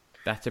come...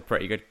 That's a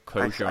pretty good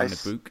closure on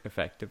the book,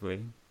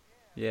 effectively.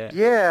 Yeah.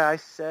 Yeah, I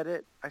said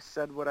it. I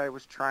said what I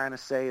was trying to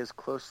say as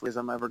closely as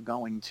I'm ever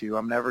going to.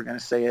 I'm never going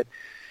to say it.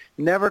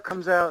 Never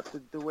comes out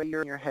the way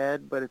you're in your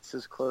head, but it's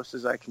as close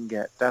as I can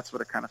get. That's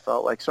what it kind of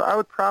felt like. So I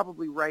would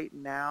probably right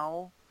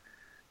now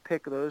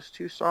pick those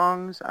two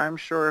songs. I'm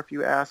sure if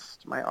you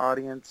asked my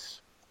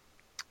audience...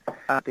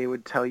 they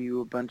would tell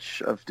you a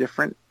bunch of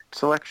different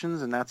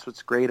selections, and that's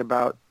what's great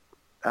about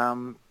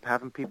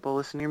having people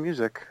listen to your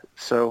music.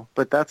 So,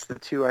 but that's the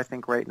two I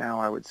think right now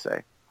I would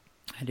say.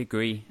 I'd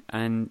agree.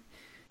 And,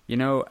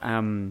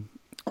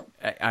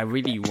 I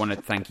really want to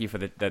thank you for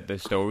the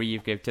story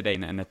you've given today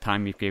and the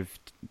time you've given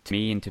to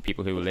me and to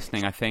people who are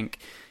listening. I think,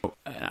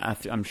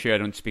 I'm sure I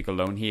don't speak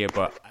alone here,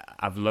 but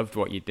I've loved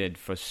what you did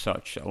for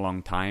such a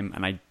long time,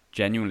 and I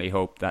genuinely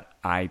hope that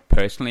I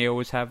personally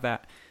always have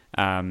that.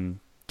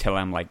 Till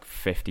I'm like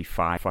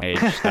 55 age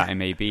that I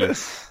may be,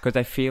 because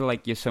I feel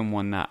like you're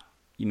someone that,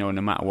 no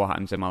matter what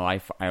happens in my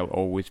life, I'll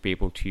always be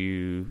able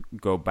to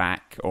go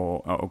back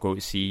or go to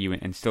see you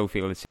and still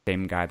feel the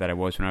same guy that I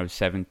was when I was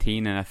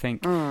 17. And I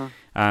think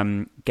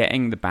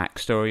getting the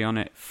backstory on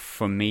it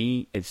for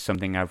me is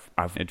something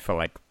I've did for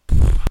like,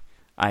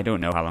 I don't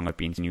know how long I've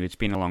been seeing you. It's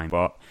been a long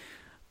time,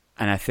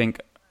 and I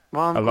think a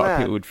lot of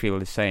people would feel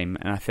the same.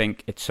 And I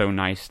think it's so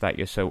nice that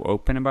you're so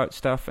open about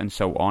stuff and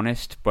so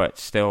honest, but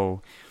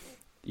still,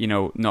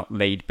 not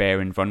laid bare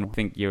and vulnerable. I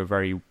think you're a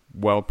very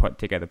well put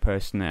together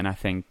person, and I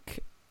think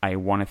I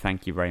want to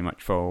thank you very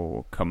much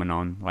for coming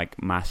on, like,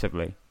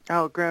 massively.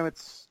 Oh, Graham,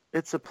 it's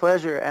a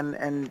pleasure,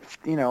 and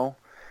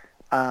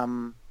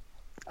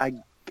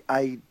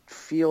I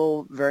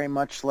feel very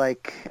much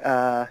like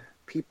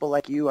people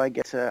like you I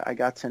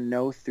got to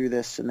know through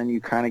this, and then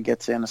you kind of get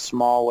to, in a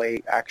small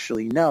way,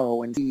 actually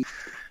know and see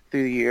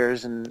through the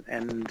years,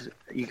 and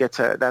you get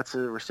to, that's a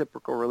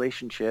reciprocal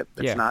relationship.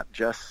 It's not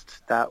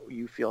just that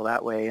you feel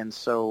that way. And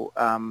so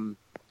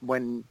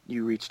when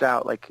you reached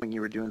out, like when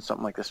you were doing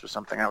something like this, was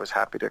something I was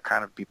happy to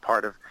kind of be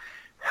part of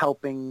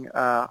helping,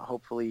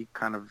 hopefully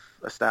kind of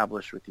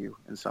establish with you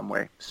in some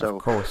way. So,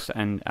 of course,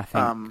 and I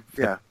think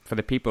for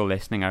the people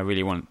listening, I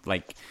really want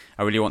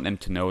them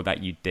to know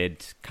that you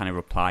did kind of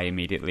reply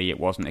immediately. It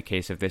wasn't a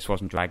case of this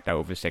wasn't dragged out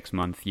over 6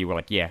 months. You were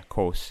like, yeah, of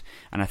course.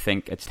 And I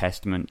think it's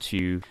testament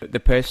to the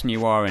person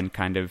you are and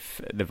kind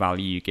of the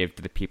value you give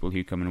to the people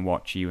who come and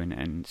watch you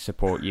and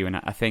support you. And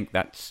I think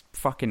that's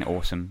fucking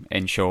awesome,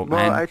 in short,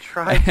 man. Well, I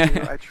try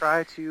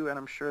to, and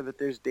I'm sure that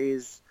there's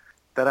days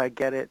that I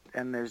get it,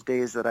 and there's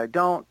days that I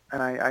don't.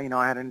 And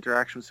I had an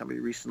interaction with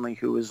somebody recently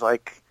who was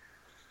like,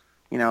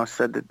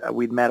 said that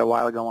we'd met a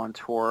while ago on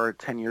tour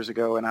 10 years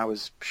ago, and I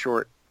was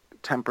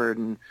short-tempered,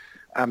 and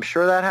I'm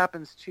sure that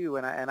happens too.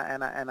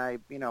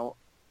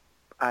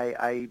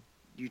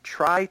 You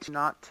try to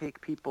not take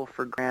people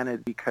for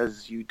granted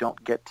because you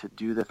don't get to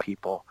do the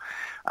people,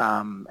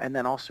 and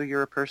then also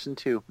you're a person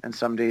too, and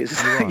some days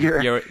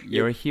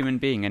you're a human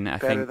being, and I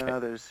better think than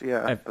others.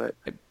 Yeah,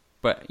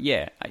 but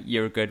yeah,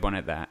 you're a good one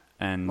at that.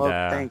 And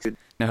thanks.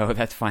 No,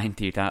 that's fine,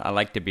 dude. I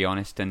like to be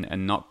honest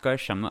and not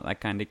gush. I'm not that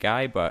kind of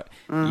guy, but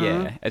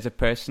yeah, as a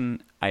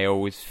person, I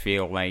always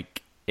feel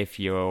like if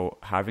you're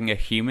having a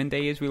human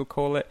day, as we'll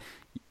call it,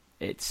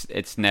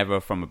 it's never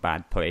from a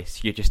bad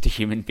place. You're just a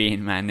human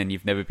being, man, and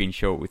you've never been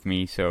short with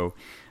me. So,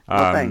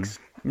 thanks.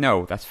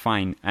 No, that's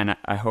fine, and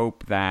I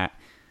hope that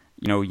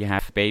you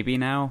have a baby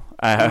now.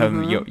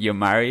 You're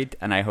married,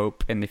 and I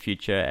hope in the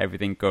future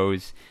everything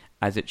goes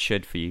as it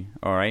should for you.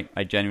 All right,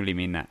 I genuinely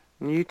mean that.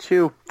 You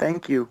too.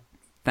 Thank you.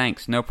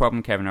 Thanks. No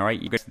problem, Kevin. All right,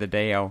 you go to the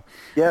day. I'll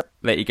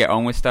let you get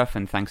on with stuff,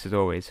 and thanks as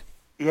always.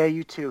 Yeah,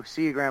 you too.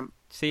 See you, Graham.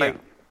 See ya. Bye.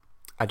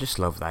 I just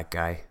love that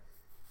guy.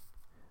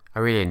 I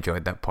really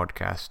enjoyed that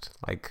podcast.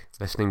 Like,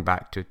 listening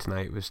back to it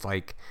tonight was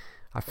like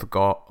I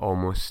forgot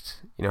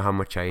almost, how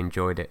much I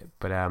enjoyed it.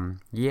 But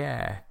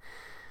yeah,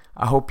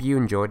 I hope you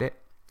enjoyed it.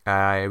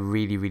 I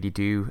really, really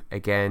do.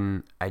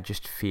 Again, I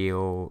just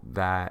feel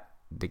that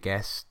the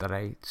guests that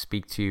I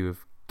speak to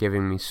have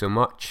given me so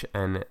much,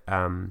 and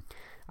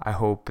I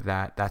hope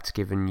that that's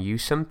given you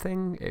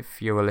something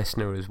if you're a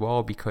listener as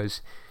well,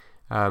 because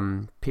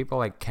people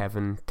like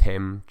Kevin,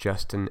 Tim,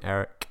 Justin,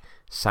 Eric,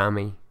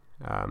 Sammy,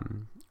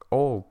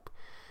 all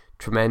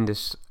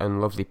tremendous and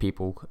lovely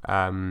people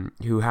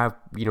who have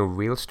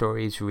real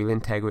stories, real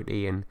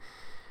integrity, and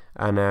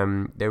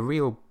they're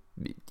real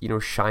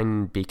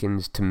shining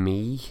beacons to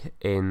me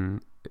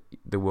in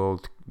the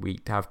world we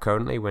have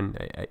currently, when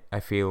I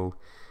feel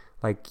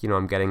like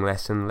I'm getting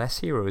less and less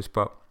heroes.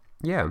 But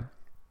yeah,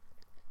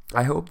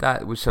 I hope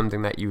that was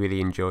something that you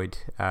really enjoyed,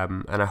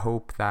 and I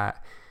hope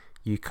that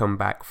you come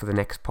back for the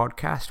next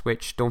podcast,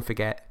 which, don't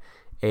forget,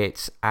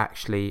 it's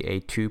actually a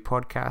 2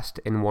 podcast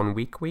in 1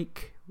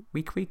 week.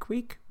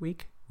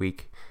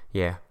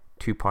 Yeah,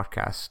 2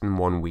 podcasts in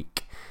 1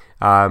 week.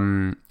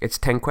 It's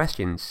 10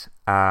 questions.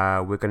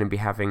 We're going to be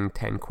having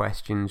 10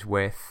 questions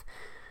with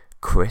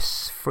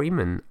Chris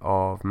Freeman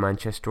of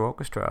Manchester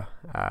Orchestra,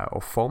 or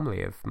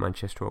formerly of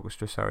Manchester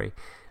Orchestra, sorry,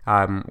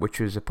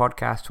 which was a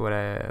podcast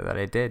that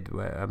I did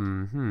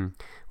when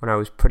I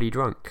was pretty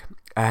drunk.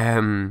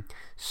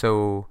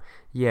 So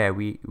yeah,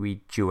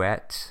 we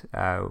duet.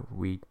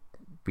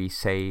 We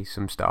say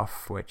some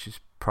stuff which is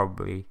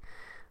probably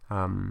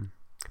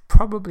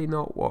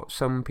not what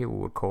some people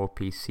would call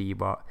PC,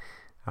 but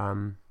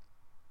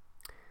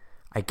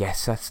I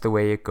guess that's the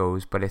way it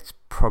goes. But it's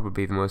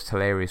probably the most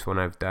hilarious one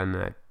I've done.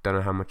 I don't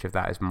know how much of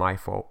that is my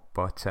fault,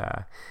 but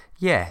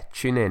yeah,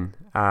 tune in.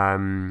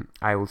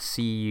 I will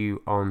see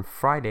you on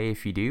Friday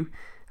if you do.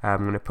 I'm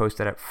going to post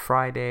that up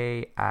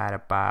Friday at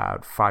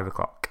about 5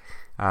 o'clock.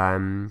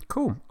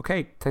 Cool.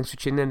 Okay, thanks for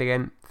tuning in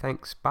again.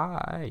 Thanks.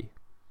 Bye.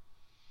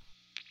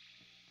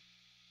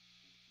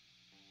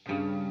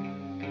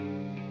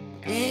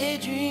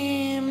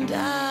 Daydream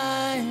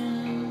dying,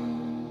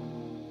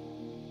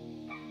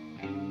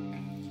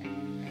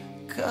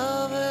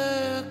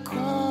 cover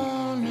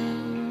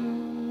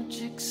corner,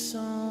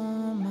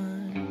 jigsaw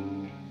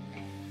mine,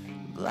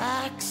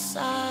 black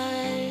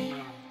side,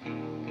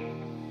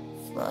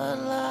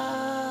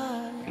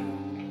 floodlight,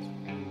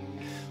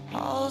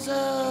 halls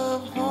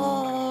of